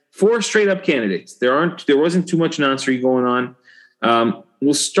have 4 straight up candidates. There wasn't too much noncery going on.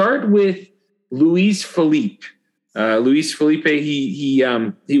 We'll start with Luis Felipe. Luis Felipe, he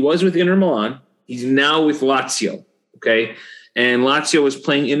was with Inter Milan. He's now with Lazio. Okay. And Lazio was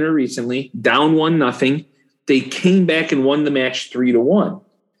playing Inter recently, down 1-0. They came back and won the match 3-1.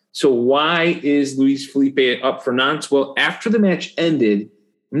 So why is Luis Felipe up for Nonce? Well, after the match ended,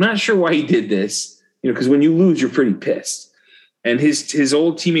 I'm not sure why he did this, because when you lose, you're pretty pissed. And his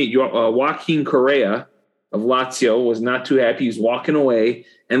old teammate, Joaquin Correa of Lazio, was not too happy. He was walking away,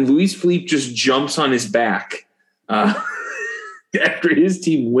 and Luis Felipe just jumps on his back after his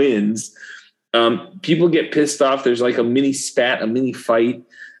team wins. People get pissed off. There's like a mini spat, a mini fight.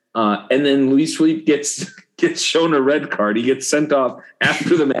 And then Luis Felipe gets shown a red card. He gets sent off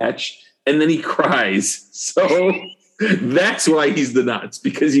after the match, and then he cries. So that's why he's the Nonce,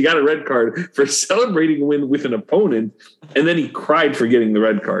 because he got a red card for celebrating a win with an opponent, and then he cried for getting the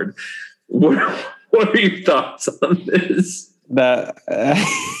red card. What are your thoughts on this?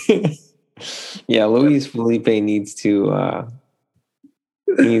 Yeah, Luis Felipe needs to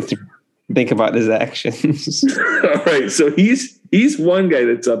think about his actions. All right, so he's one guy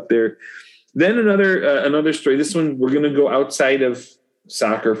that's up there. Then another story. This one, we're going to go outside of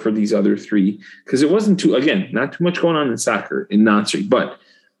soccer for these other 3 because it wasn't not too much going on in soccer in Nonce. But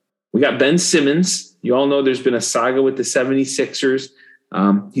we got Ben Simmons. You all know there's been a saga with the 76ers.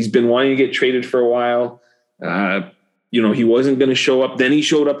 He's been wanting to get traded for a while. He wasn't going to show up. Then he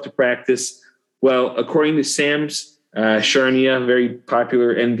showed up to practice. Well, according to Sam's Charnia, very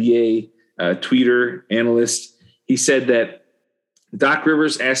popular NBA tweeter analyst, he said that Doc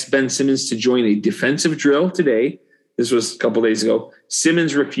Rivers asked Ben Simmons to join a defensive drill today. This was a couple days ago.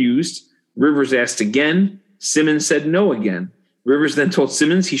 Simmons refused. Rivers asked again. Simmons said no again. Rivers then told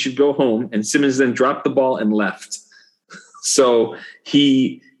Simmons he should go home, and Simmons then dropped the ball and left. So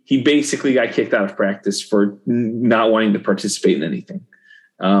he basically got kicked out of practice for not wanting to participate in anything.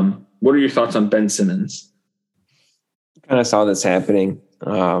 What are your thoughts on Ben Simmons? Kind of saw this happening.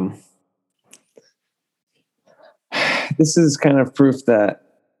 This is kind of proof that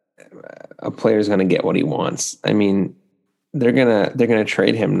a player is going to get what he wants. I mean, they're gonna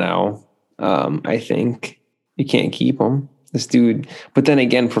trade him now. I think you can't keep him, this dude. But then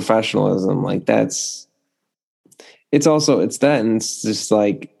again, professionalism, like it's that, and it's just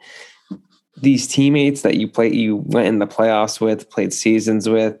like these teammates that you went in the playoffs with, played seasons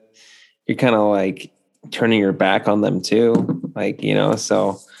with. You're kind of like turning your back on them too, like, you know.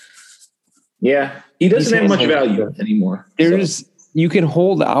 So yeah, he doesn't have much value anymore. You can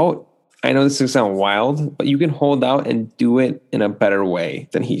hold out. I know this is sound wild, but you can hold out and do it in a better way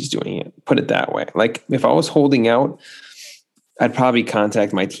than he's doing it. Put it that way. Like if I was holding out, I'd probably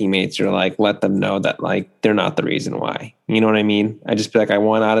contact my teammates or like let them know that like they're not the reason why. You know what I mean? I just be like, I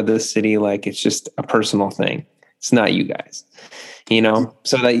want out of this city. Like it's just a personal thing. It's not you guys, you know,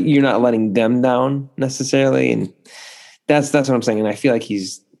 so that you're not letting them down necessarily. And that's what I'm saying. And I feel like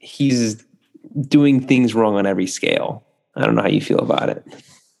he's doing things wrong on every scale. I don't know how you feel about it.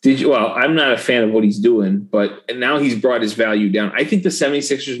 Well, I'm not a fan of what he's doing, but now he's brought his value down. I think the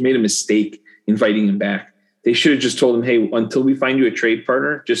 76ers made a mistake inviting him back. They should have just told him, hey, until we find you a trade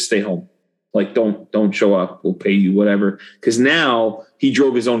partner, just stay home. Like, don't show up. We'll pay you whatever. Because now he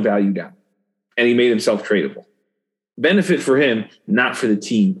drove his own value down and he made himself tradable. Benefit for him, not for the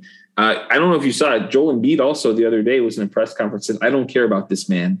team. I don't know if you saw it. Joel Embiid also the other day was in a press conference said, I don't care about this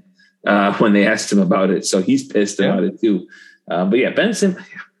man when they asked him about it. So he's pissed about it too. But yeah, Ben Simmons,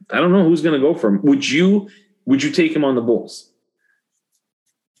 I don't know who's going to go for him. Would you take him on the Bulls?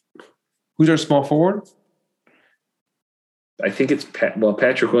 Who's our small forward? I think it's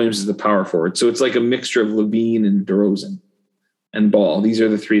Patrick Williams is the power forward. So it's like a mixture of Levine and DeRozan and Ball. These are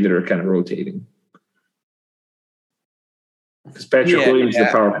the three that are kind of rotating. Because Patrick Williams is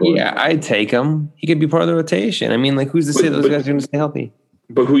the power forward. Yeah, I'd take him. He could be part of the rotation. I mean, like, who's to say those guys are going to stay healthy?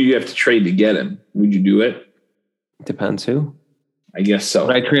 But who you have to trade to get him? Would you do it? Depends who. I guess so.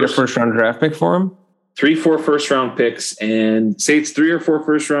 Would I trade a first-round draft pick for him? 3-4 first-round picks, and say it's 3 or 4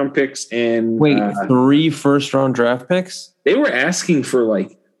 first-round picks, and 3 first-round draft picks. They were asking for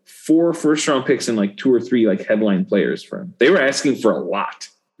like 4 first-round picks and like 2 or 3 like headline players for him. They were asking for a lot.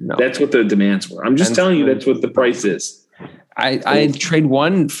 No. That's what the demands were. I'm just telling you that's what the price is. I'd trade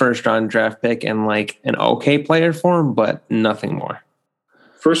 1 first-round draft pick and like an okay player for him, but nothing more.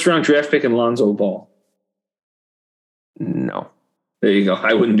 First-round draft pick and Lonzo Ball. No. There you go.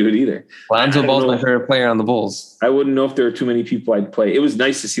 I wouldn't do it either. Lonzo Ball's my favorite player on the Bulls. I wouldn't know if there were too many people I'd play. It was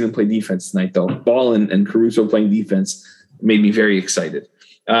nice to see them play defense tonight, though. Ball and Caruso playing defense made me very excited.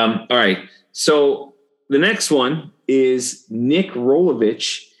 All right. So the next one is Nick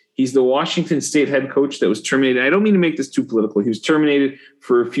Rolovich. He's the Washington State head coach that was terminated. I don't mean to make this too political. He was terminated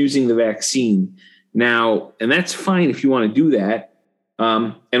for refusing the vaccine. Now, and that's fine if you want to do that.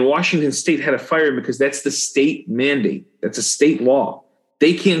 And Washington State had to fire him because that's the state mandate. That's a state law.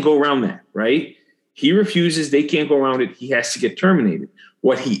 They can't go around that, right? He refuses. They can't go around it. He has to get terminated.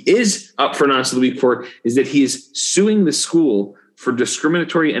 What he is up for Nonce of the Week for is that he is suing the school for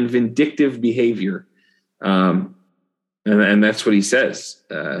discriminatory and vindictive behavior. And that's what he says.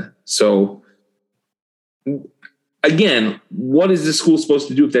 So, again, what is the school supposed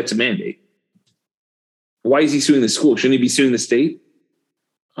to do if that's a mandate? Why is he suing the school? Shouldn't he be suing the state?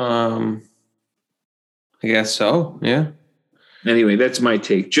 I guess so. Yeah. Anyway, that's my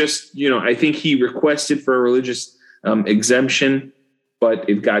take. Just, I think he requested for a religious exemption, but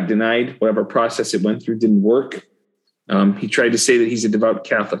it got denied. Whatever process it went through didn't work. He tried to say that he's a devout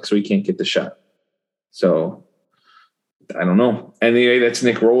Catholic, so he can't get the shot. So I don't know. Anyway, that's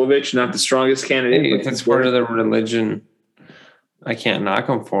Nick Rolovich, not the strongest candidate. Hey, if it's part of the religion, I can't knock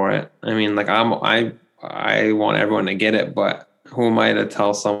him for it. I mean, like I want everyone to get it, but who am I to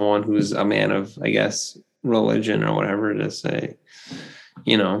tell someone who's a man of, I guess, religion or whatever to say,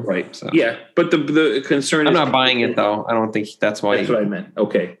 Right. So. Yeah. But the concern I'm is... not buying it, though. I don't think that's why. That's what I meant.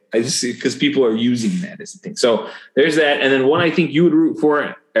 Okay. I just see because people are using that as a thing. So there's that. And then one I think you would root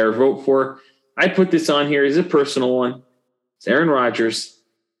for or vote for. I put this on here as a personal one. It's Aaron Rodgers.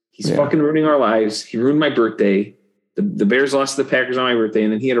 He's fucking ruining our lives. He ruined my birthday. The Bears lost to the Packers on my birthday.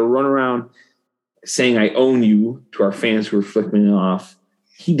 And then he had to run around saying I own you to our fans who are flipping it off.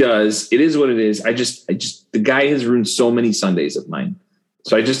 He does. It is what it is. I just the guy has ruined so many Sundays of mine.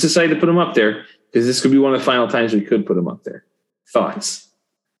 So I just decided to put him up there because this could be one of the final times we could put him up there. Thoughts?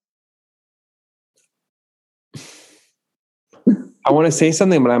 I want to say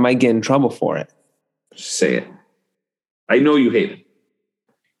something, but I might get in trouble for it. Just say it. I know you hate him.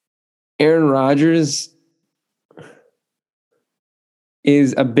 Aaron Rodgers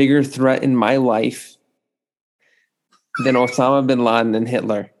is a bigger threat in my life than Osama bin Laden and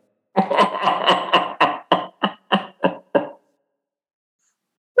Hitler.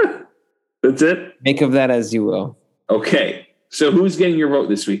 That's it? Make of that as you will. Okay. So who's getting your vote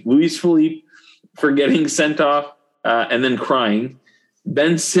this week? Luis Philippe for getting sent off and then crying.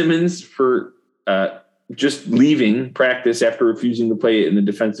 Ben Simmons for just leaving practice after refusing to play in the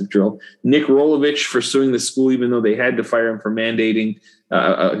defensive drill. Nick Rolovich for suing the school even though they had to fire him for mandating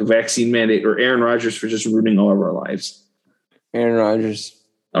a vaccine mandate. Or Aaron Rodgers for just ruining all of our lives. Aaron Rodgers.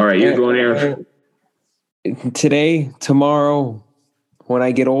 All right, you're going Aaron. Today, tomorrow, when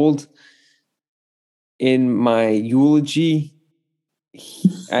I get old, in my eulogy, he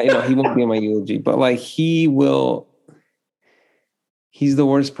won't be in my eulogy, but like he's the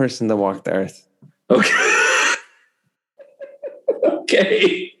worst person to walk the earth. Okay.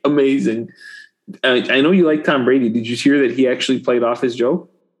 Okay. Amazing. I know you like Tom Brady. Did you hear that he actually played off his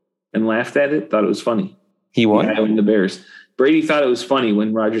joke and laughed at it? Thought it was funny. He won? Yeah, the Bears. Brady thought it was funny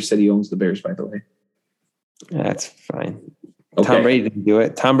when Rodgers said he owns the Bears, by the way. That's fine. Okay. Tom Brady didn't do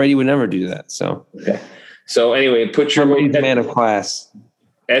it. Tom Brady would never do that. So, okay. So anyway, put your Brady's man of class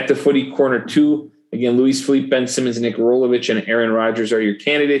at the footy corner 2. Again, Luis Philippe, Ben Simmons, Nick Rolovich, and Aaron Rodgers are your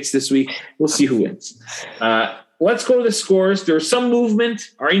candidates this week. We'll see who wins. Let's go to the scores. There was some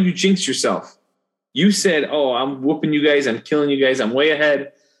movement. Arian, you jinxed yourself. You said, I'm whooping you guys. I'm killing you guys. I'm way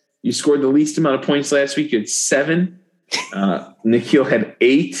ahead. You scored the least amount of points last week. You had 7. Nikhil had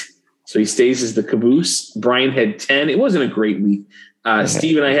 8. So he stays as the caboose. Brian had 10. It wasn't a great week.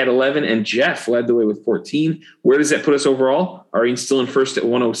 Steve and I had 11, and Jeff led the way with 14. Where does that put us overall? Arian's still in first at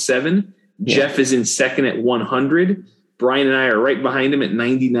 107. Yeah. Jeff is in second at 100. Brian and I are right behind him at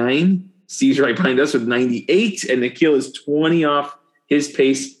 99. Steve's right behind us with 98. And Nikhil is 20 off his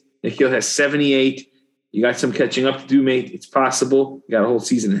pace. Nikhil has 78. You got some catching up to do, mate. It's possible. You got a whole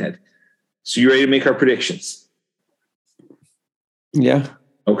season ahead. So you ready to make our predictions? Yeah.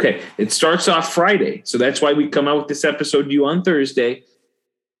 Okay. It starts off Friday. So that's why we come out with this episode to you on Thursday.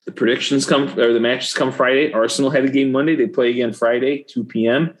 The matches come Friday. Arsenal had a game Monday. They play again Friday, 2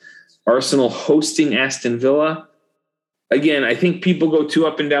 p.m. Arsenal hosting Aston Villa. Again, I think people go too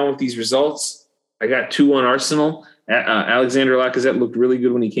up and down with these results. I got 2 on Arsenal. Alexander Lacazette looked really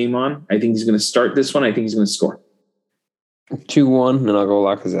good when he came on. I think he's going to start this one. I think he's going to score. 2-1, and I'll go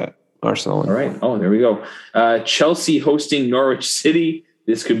Lacazette. Arsenal. All right. Oh, there we go. Chelsea hosting Norwich City.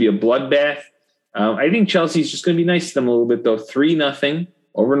 This could be a bloodbath. I think Chelsea's just going to be nice to them a little bit, though. 3-0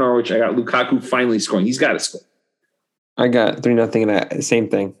 over Norwich. I got Lukaku finally scoring. He's got to score. I got 3-0 in that. Same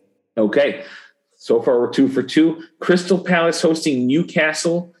thing. Okay. So far, we're 2 for 2. Crystal Palace hosting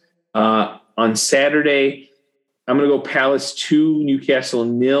Newcastle on Saturday. I'm going to go Palace 2, Newcastle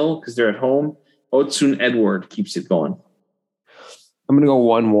 0 because they're at home. Otsun Edward keeps it going. I'm going to go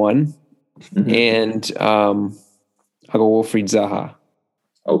 1-1. Mm-hmm. And I'll go Wilfried Zaha.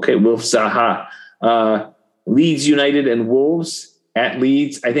 Okay, Wilf Zaha. Leeds United and Wolves at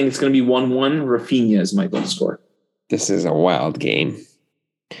Leeds. I think it's going to be 1-1. Rafinha is my goal scorer. This is a wild game.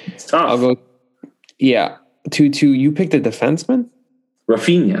 It's tough. I'll go, 2-2. You picked a defenseman?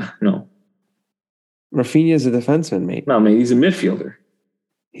 Rafinha, no. Rafinha's a defenseman, mate. No, mate, he's a midfielder.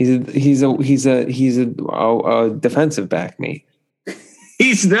 He's a defensive back, mate.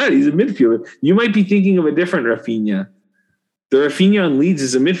 He's not. He's a midfielder. You might be thinking of a different Rafinha. The Rafinha on Leeds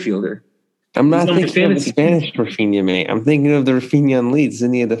is a midfielder. I'm not thinking of the Spanish Rafinha, mate. I'm thinking of the Rafinha on Leeds.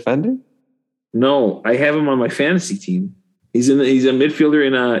 Isn't he a defender? No, I have him on my fantasy team. He's a midfielder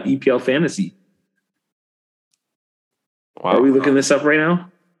in EPL fantasy. Wow. Are we looking this up right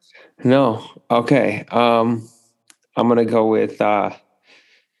now? No. Okay. I'm gonna go with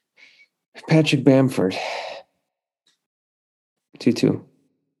Patrick Bamford. 2-2.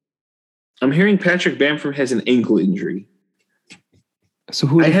 I'm hearing Patrick Bamford has an ankle injury. So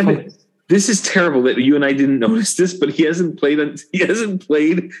who? This is terrible that you and I didn't notice this, but he hasn't played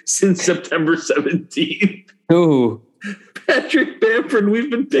since September 17th. Who? Patrick Bamford. We've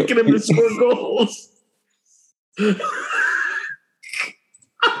been picking him to score goals.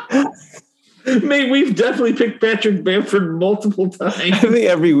 Mate, we've definitely picked Patrick Bamford multiple times. I think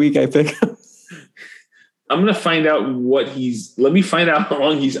every week I pick him. I'm going to find out let me find out how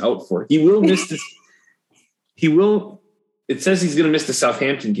long he's out for. He will miss this. It says he's going to miss the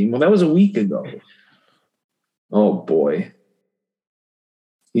Southampton game. Well, that was a week ago. Oh, boy.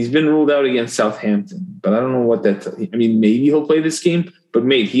 He's been ruled out against Southampton, but I don't know what that. I mean, maybe he'll play this game, but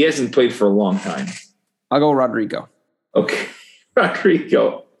mate, he hasn't played for a long time. I'll go Rodrigo. Okay,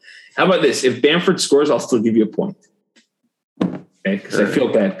 Rodrigo. How about this? If Bamford scores, I'll still give you a point. Okay, because I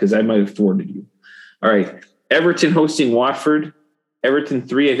feel bad because I might have thwarted you. All right. Everton hosting Watford. Everton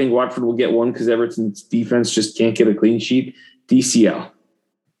 3. I think Watford will get 1 because Everton's defense just can't get a clean sheet. DCL.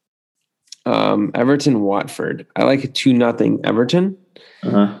 Everton, Watford. I like a 2-0 Everton.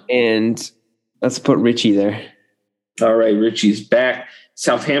 And let's put Richie there. All right. Richie's back.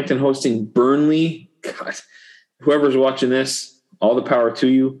 Southampton hosting Burnley. God, whoever's watching this, all the power to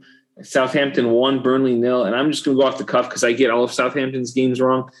you. Southampton 1, Burnley 0. And I'm just going to go off the cuff because I get all of Southampton's games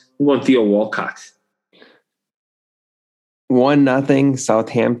wrong. I'm going Theo Walcott. 1-0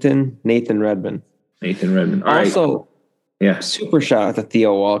 Southampton, Nathan Redmond. All also, right. Yeah. Super shout out to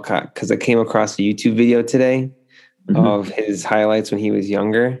Theo Walcott because I came across a YouTube video today of his highlights when he was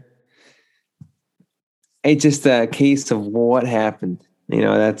younger. It's just a case of what happened.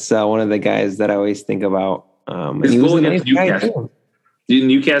 That's one of the guys that I always think about. His goal against Newcastle. The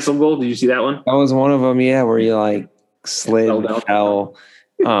Newcastle goal, did you see that one? That was one of them, yeah, where he slid, fell.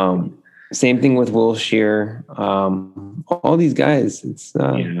 Same thing with Wilshere. All these guys. It's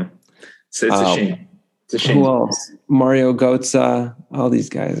a shame. It's a shame. Who else? Mario Götze. All these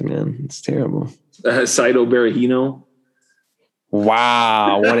guys, man. It's terrible. Saido Berahino.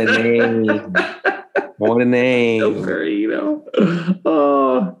 Wow, what a name. What a name. Berahino.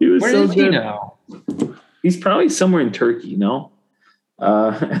 Oh, he was so good. Where is he now? He's probably somewhere in Turkey, no?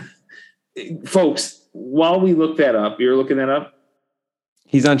 Folks, while we look that up, you're looking that up?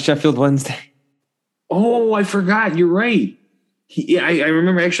 He's on Sheffield Wednesday. Oh, I forgot. You're right. I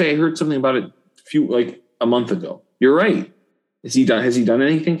remember actually I heard something about it a month ago. You're right. Has he done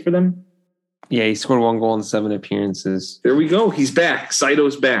anything for them? Yeah, he scored 1 goal in 7 appearances. There we go. He's back.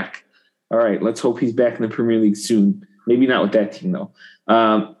 Saido's back. All right, let's hope he's back in the Premier League soon. Maybe not with that team, though.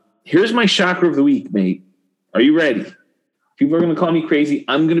 Here's my shocker of the week, mate. Are you ready? People are going to call me crazy.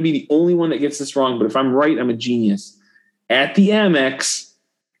 I'm going to be the only one that gets this wrong, but if I'm right, I'm a genius. At the Amex,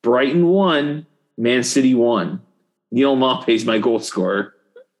 Brighton 1, Man City 1. Neil Maupay's my goal scorer.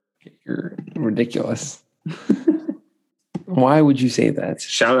 You're ridiculous. Why would you say that?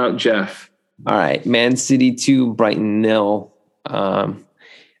 Shout out Jeff. All right, Man City 2, Brighton 0.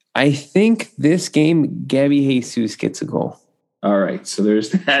 I think this game, Gabby Jesus gets a goal. All right, so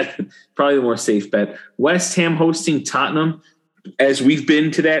there's that. Probably the more safe bet. West Ham hosting Tottenham. As we've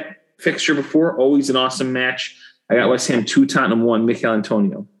been to that fixture before, always an awesome match. I got West Ham 2, Tottenham 1, Mikel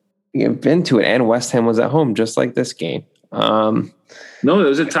Antonio. You've been to it, and West Ham was at home, just like this game. No, it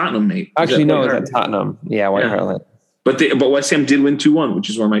was at Tottenham, mate. Actually, no, it was at Tottenham. Yeah, White Hart Lane. But West Ham did win 2-1, which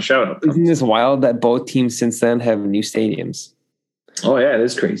is where my shout out comes. Isn't this wild that both teams since then have new stadiums? Oh yeah, it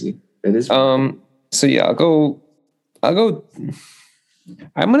is crazy. It is. So yeah, I'll go.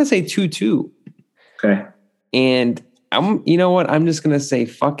 I'm gonna say 2-2. Okay. And you know what? I'm just gonna say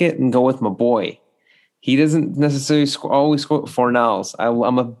fuck it and go with my boy. He doesn't necessarily always score Fornals.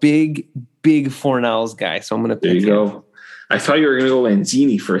 I'm a big Fornals guy, so I'm gonna pick him. There you go. I thought you were gonna go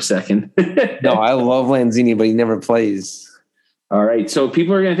Lanzini for a second. No, I love Lanzini, but he never plays. All right, so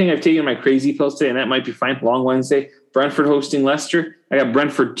people are gonna think I've taken my crazy pills today, and that might be fine. Long Wednesday. Brentford hosting Leicester. I got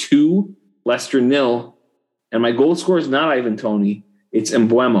Brentford 2, Leicester 0, and my goal scorer is not Ivan Toney. It's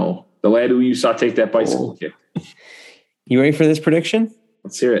Mbeumo, the lad who you saw take that bicycle kick. You ready for this prediction?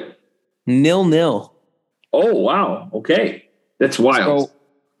 Let's hear it. 0-0. Oh, wow. Okay. That's wild. So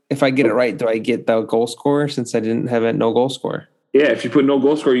if I get it right, do I get the goal scorer since I didn't have no goal scorer? Yeah, if you put no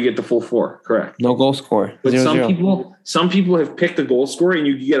goal scorer, you get the full 4. Correct. No goal scorer. But some people have picked the goal scorer, and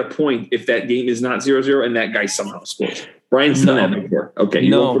you get a point if that game is not 0-0 and that guy somehow scores. Brian's done that before. Okay,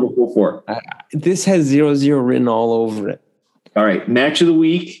 you go for the full 4. This has 0-0 written all over it. All right, match of the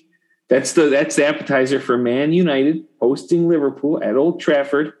week. That's the appetizer for Man United hosting Liverpool at Old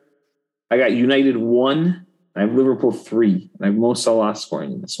Trafford. I got United 1. I have Liverpool 3. And I have Mo Salah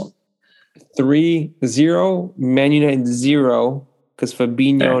scoring in this one. 3-0. Man United 0 because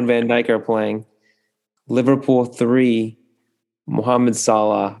Fabinho and Van Dijk are playing. Liverpool 3. Mohamed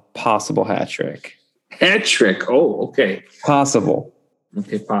Salah possible hat trick. Hat trick. Oh, okay. Possible.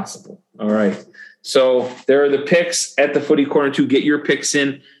 Okay, possible. All right. So there are the picks at the Footy Corner to get your picks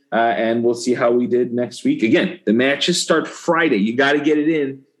in, and we'll see how we did next week. Again, the matches start Friday. You got to get it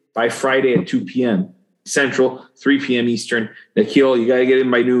in by Friday at 2 p.m. Central, 3 p.m. Eastern. Nikhil, you got to get in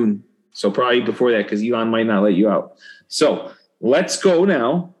by noon. So probably before that because Elon might not let you out. So let's go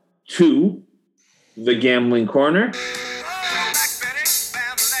now to the Gambling Corner.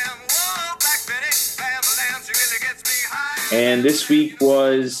 And this week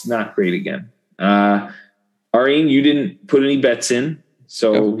was not great again. Areen, you didn't put any bets in,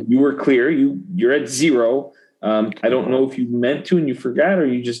 so you were clear. You're at 0. I don't know if you meant to and you forgot or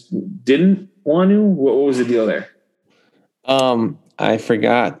you just didn't want to. What was the deal there? I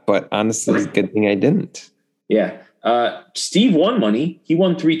forgot, but honestly, it's a good thing I didn't. Yeah. Steve won money. He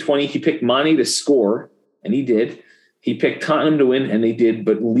won 320. He picked Monty to score, and he did. He picked Tottenham to win, and they did.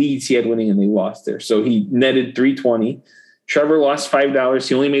 But Leeds, he had winning, and they lost there. So he netted 320. Trevor lost $5.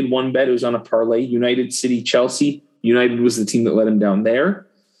 He only made one bet. It was on a parlay. United City, Chelsea. United was the team that let him down there.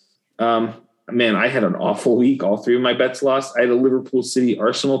 Man, I had an awful week. All three of my bets lost. I had a Liverpool City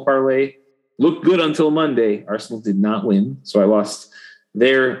Arsenal parlay. Looked good until Monday. Arsenal did not win, so I lost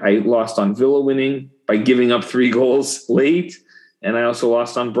there. I lost on Villa winning by giving up 3 goals late, and I also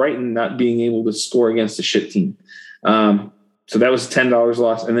lost on Brighton not being able to score against a shit team. So that was $10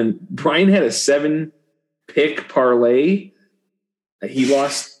 loss. And then Brian had a 7-pick parlay.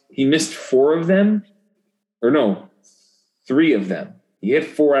 He missed 4 of them, or no, 3 of them. He hit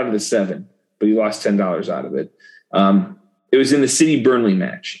 4 out of the 7, but he lost $10 out of it. It was in the City-Burnley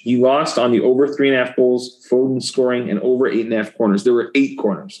match. He lost on the over 3.5 goals, Foden scoring, and over 8.5 corners. There were 8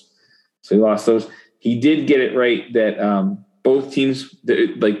 corners. So he lost those. He did get it right that both teams,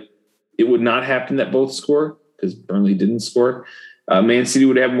 it would not happen that both score because Burnley didn't score. Man City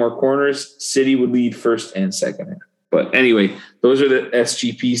would have more corners. City would lead first and second half. But anyway, those are the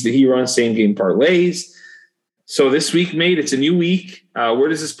SGPs that he runs, same game parlays. So this week, mate, it's a new week. Where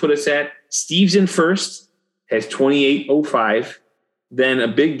does this put us at? Steve's in first, has 28.05. Then a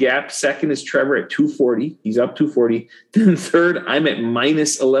big gap. Second is Trevor at 240. He's up 240. Then third, I'm at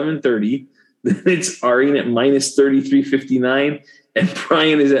minus 1130. Then it's Arine at minus 33.59. And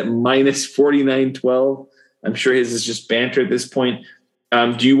Brian is at minus 49.12. I'm sure his is just banter at this point.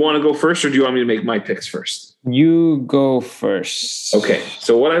 Do you want to go first, or do you want me to make my picks first? You go first. Okay.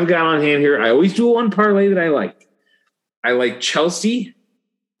 So what I've got on hand here, I always do one parlay that I like. I like Chelsea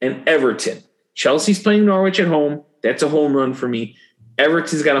and Everton. Chelsea's playing Norwich at home. That's a home run for me.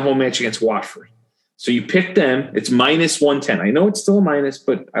 Everton's got a home match against Watford. So you pick them. It's minus 110. I know it's still a minus,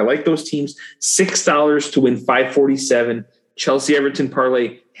 but I like those teams. $6 to win 547. Chelsea Everton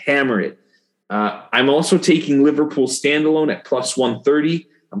parlay, hammer it. I'm also taking Liverpool standalone at plus 130.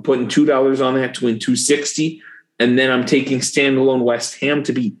 I'm putting $2 on that to win 260. And then I'm taking standalone West Ham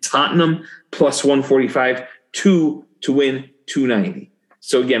to beat Tottenham plus 145, 2 to win 290.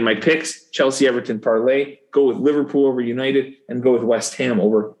 So again, my picks, Chelsea Everton parlay, go with Liverpool over United, and go with West Ham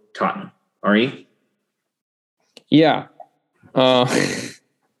over Tottenham. Ari? Yeah. 1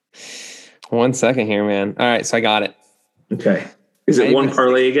 second here, man. All right, so I got it. Okay. Is it one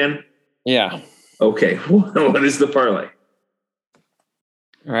parlay again? Yeah. Okay. What is the parlay?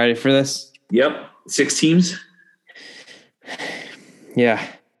 Ready for this? Yep. 6 teams? Yeah.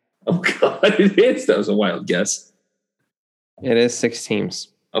 Oh, God. It is. That was a wild guess. It is 6 teams.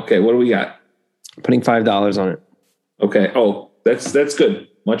 Okay. What do we got? Putting $5 on it. Okay. Oh, that's good.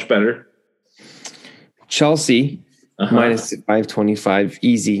 Much better. Chelsea minus 525.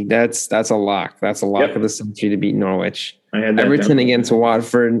 Easy. That's a lock. That's a lock of the century to beat Norwich. Everton against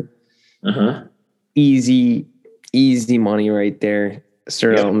Watford. Easy money right there.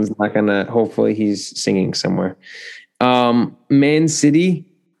 Sir Elton's not gonna. Hopefully, he's singing somewhere. Man City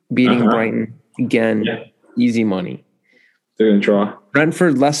beating Brighton again. Yeah. Easy money. They're gonna draw.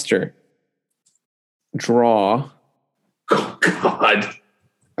 Brentford Leicester draw. Oh God.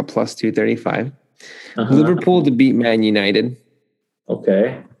 A plus 235. Liverpool to beat Man United.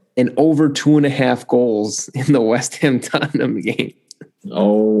 Okay. And over 2.5 goals in the West Ham Tottenham game.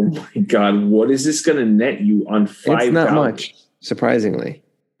 Oh my God. What is this going to net you on $5? It's not much, surprisingly.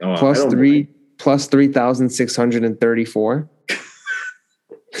 Oh, plus 3,634.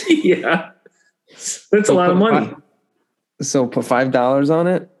 Yeah. That's a lot of money. So put $5 on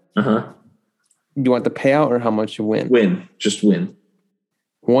it. Do you want the payout or how much you win? Win. Just win.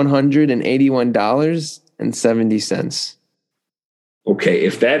 $181.70. Okay,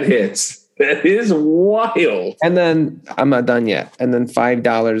 if that hits, that is wild. And then I'm not done yet. And then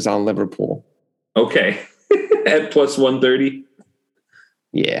 $5 on Liverpool. Okay. At plus 130.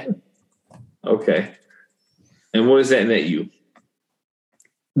 Yeah. Okay. And what does that net you?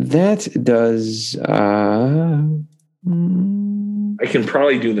 That does I can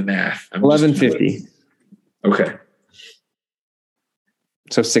probably do the math. $11.50. Okay.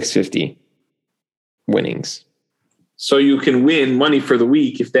 So $6.50 winnings. So you can win money for the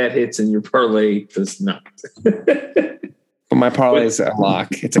week if that hits and your parlay does not. But my parlay is a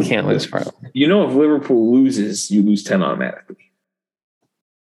lock. It's a can't lose parlay. You know, if Liverpool loses, you lose 10 automatically.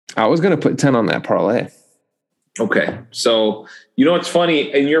 I was going to put 10 on that parlay. Okay. So, you know what's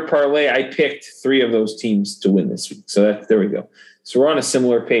funny? In your parlay, I picked 3 of those teams to win this week. So there we go. So we're on a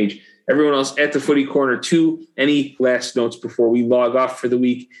similar page. Everyone else at the Footy Corner too. Any last notes before we log off for the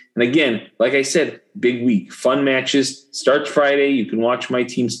week? And again, like I said, big week, fun matches. Starts Friday. You can watch my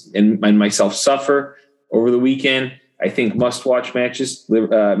teams and myself suffer over the weekend. I think must-watch matches.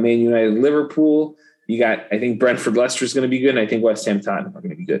 Man United, Liverpool. You got, I think Brentford, Leicester is going to be good, and I think West Ham, Tottenham are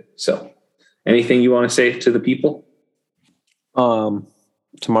going to be good. So, anything you want to say to the people?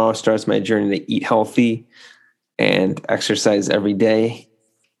 Tomorrow starts my journey to eat healthy and exercise every day.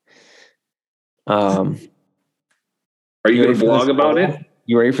 Are you going to blog about it?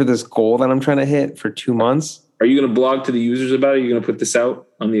 You ready for this goal that I'm trying to hit for 2 months? Are you going to blog to the users about it? Are you going to put this out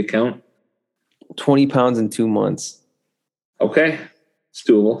on the account? 20 pounds in 2 months. Okay. It's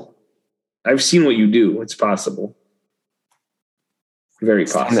doable. I've seen what you do. It's possible. Very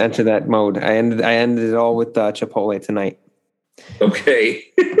possible. And enter that mode. I ended it all with Chipotle tonight. Okay.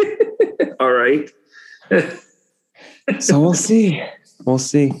 All right. So we'll see. We'll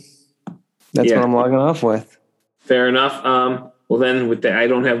see. That's what I'm logging off with. Fair enough. Well, then with that, I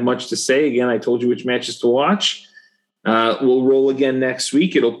don't have much to say. Again, I told you which matches to watch. We'll roll again next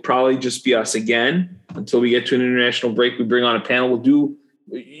week. It'll probably just be us again until we get to an international break. We bring on a panel.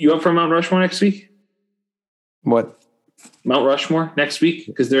 You up for Mount Rushmore next week? What? Mount Rushmore next week?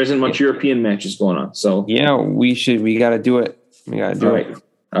 Because there isn't much European matches going on. So yeah, we got to do it. We got to do it.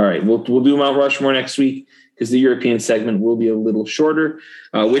 All right. We'll do Mount Rushmore next week because the European segment will be a little shorter.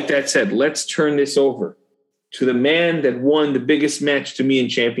 With that said, let's turn this over to the man that won the biggest match to me in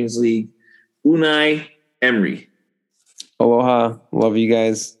Champions League, Unai Emery. Aloha. Love you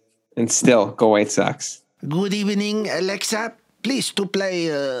guys. And still, go White Sox. Good evening, Alexa. Please to play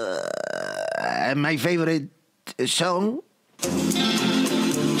my favorite song.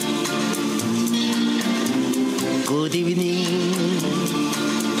 Good evening.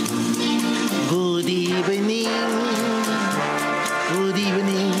 Good evening. Good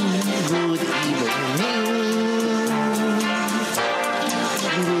evening.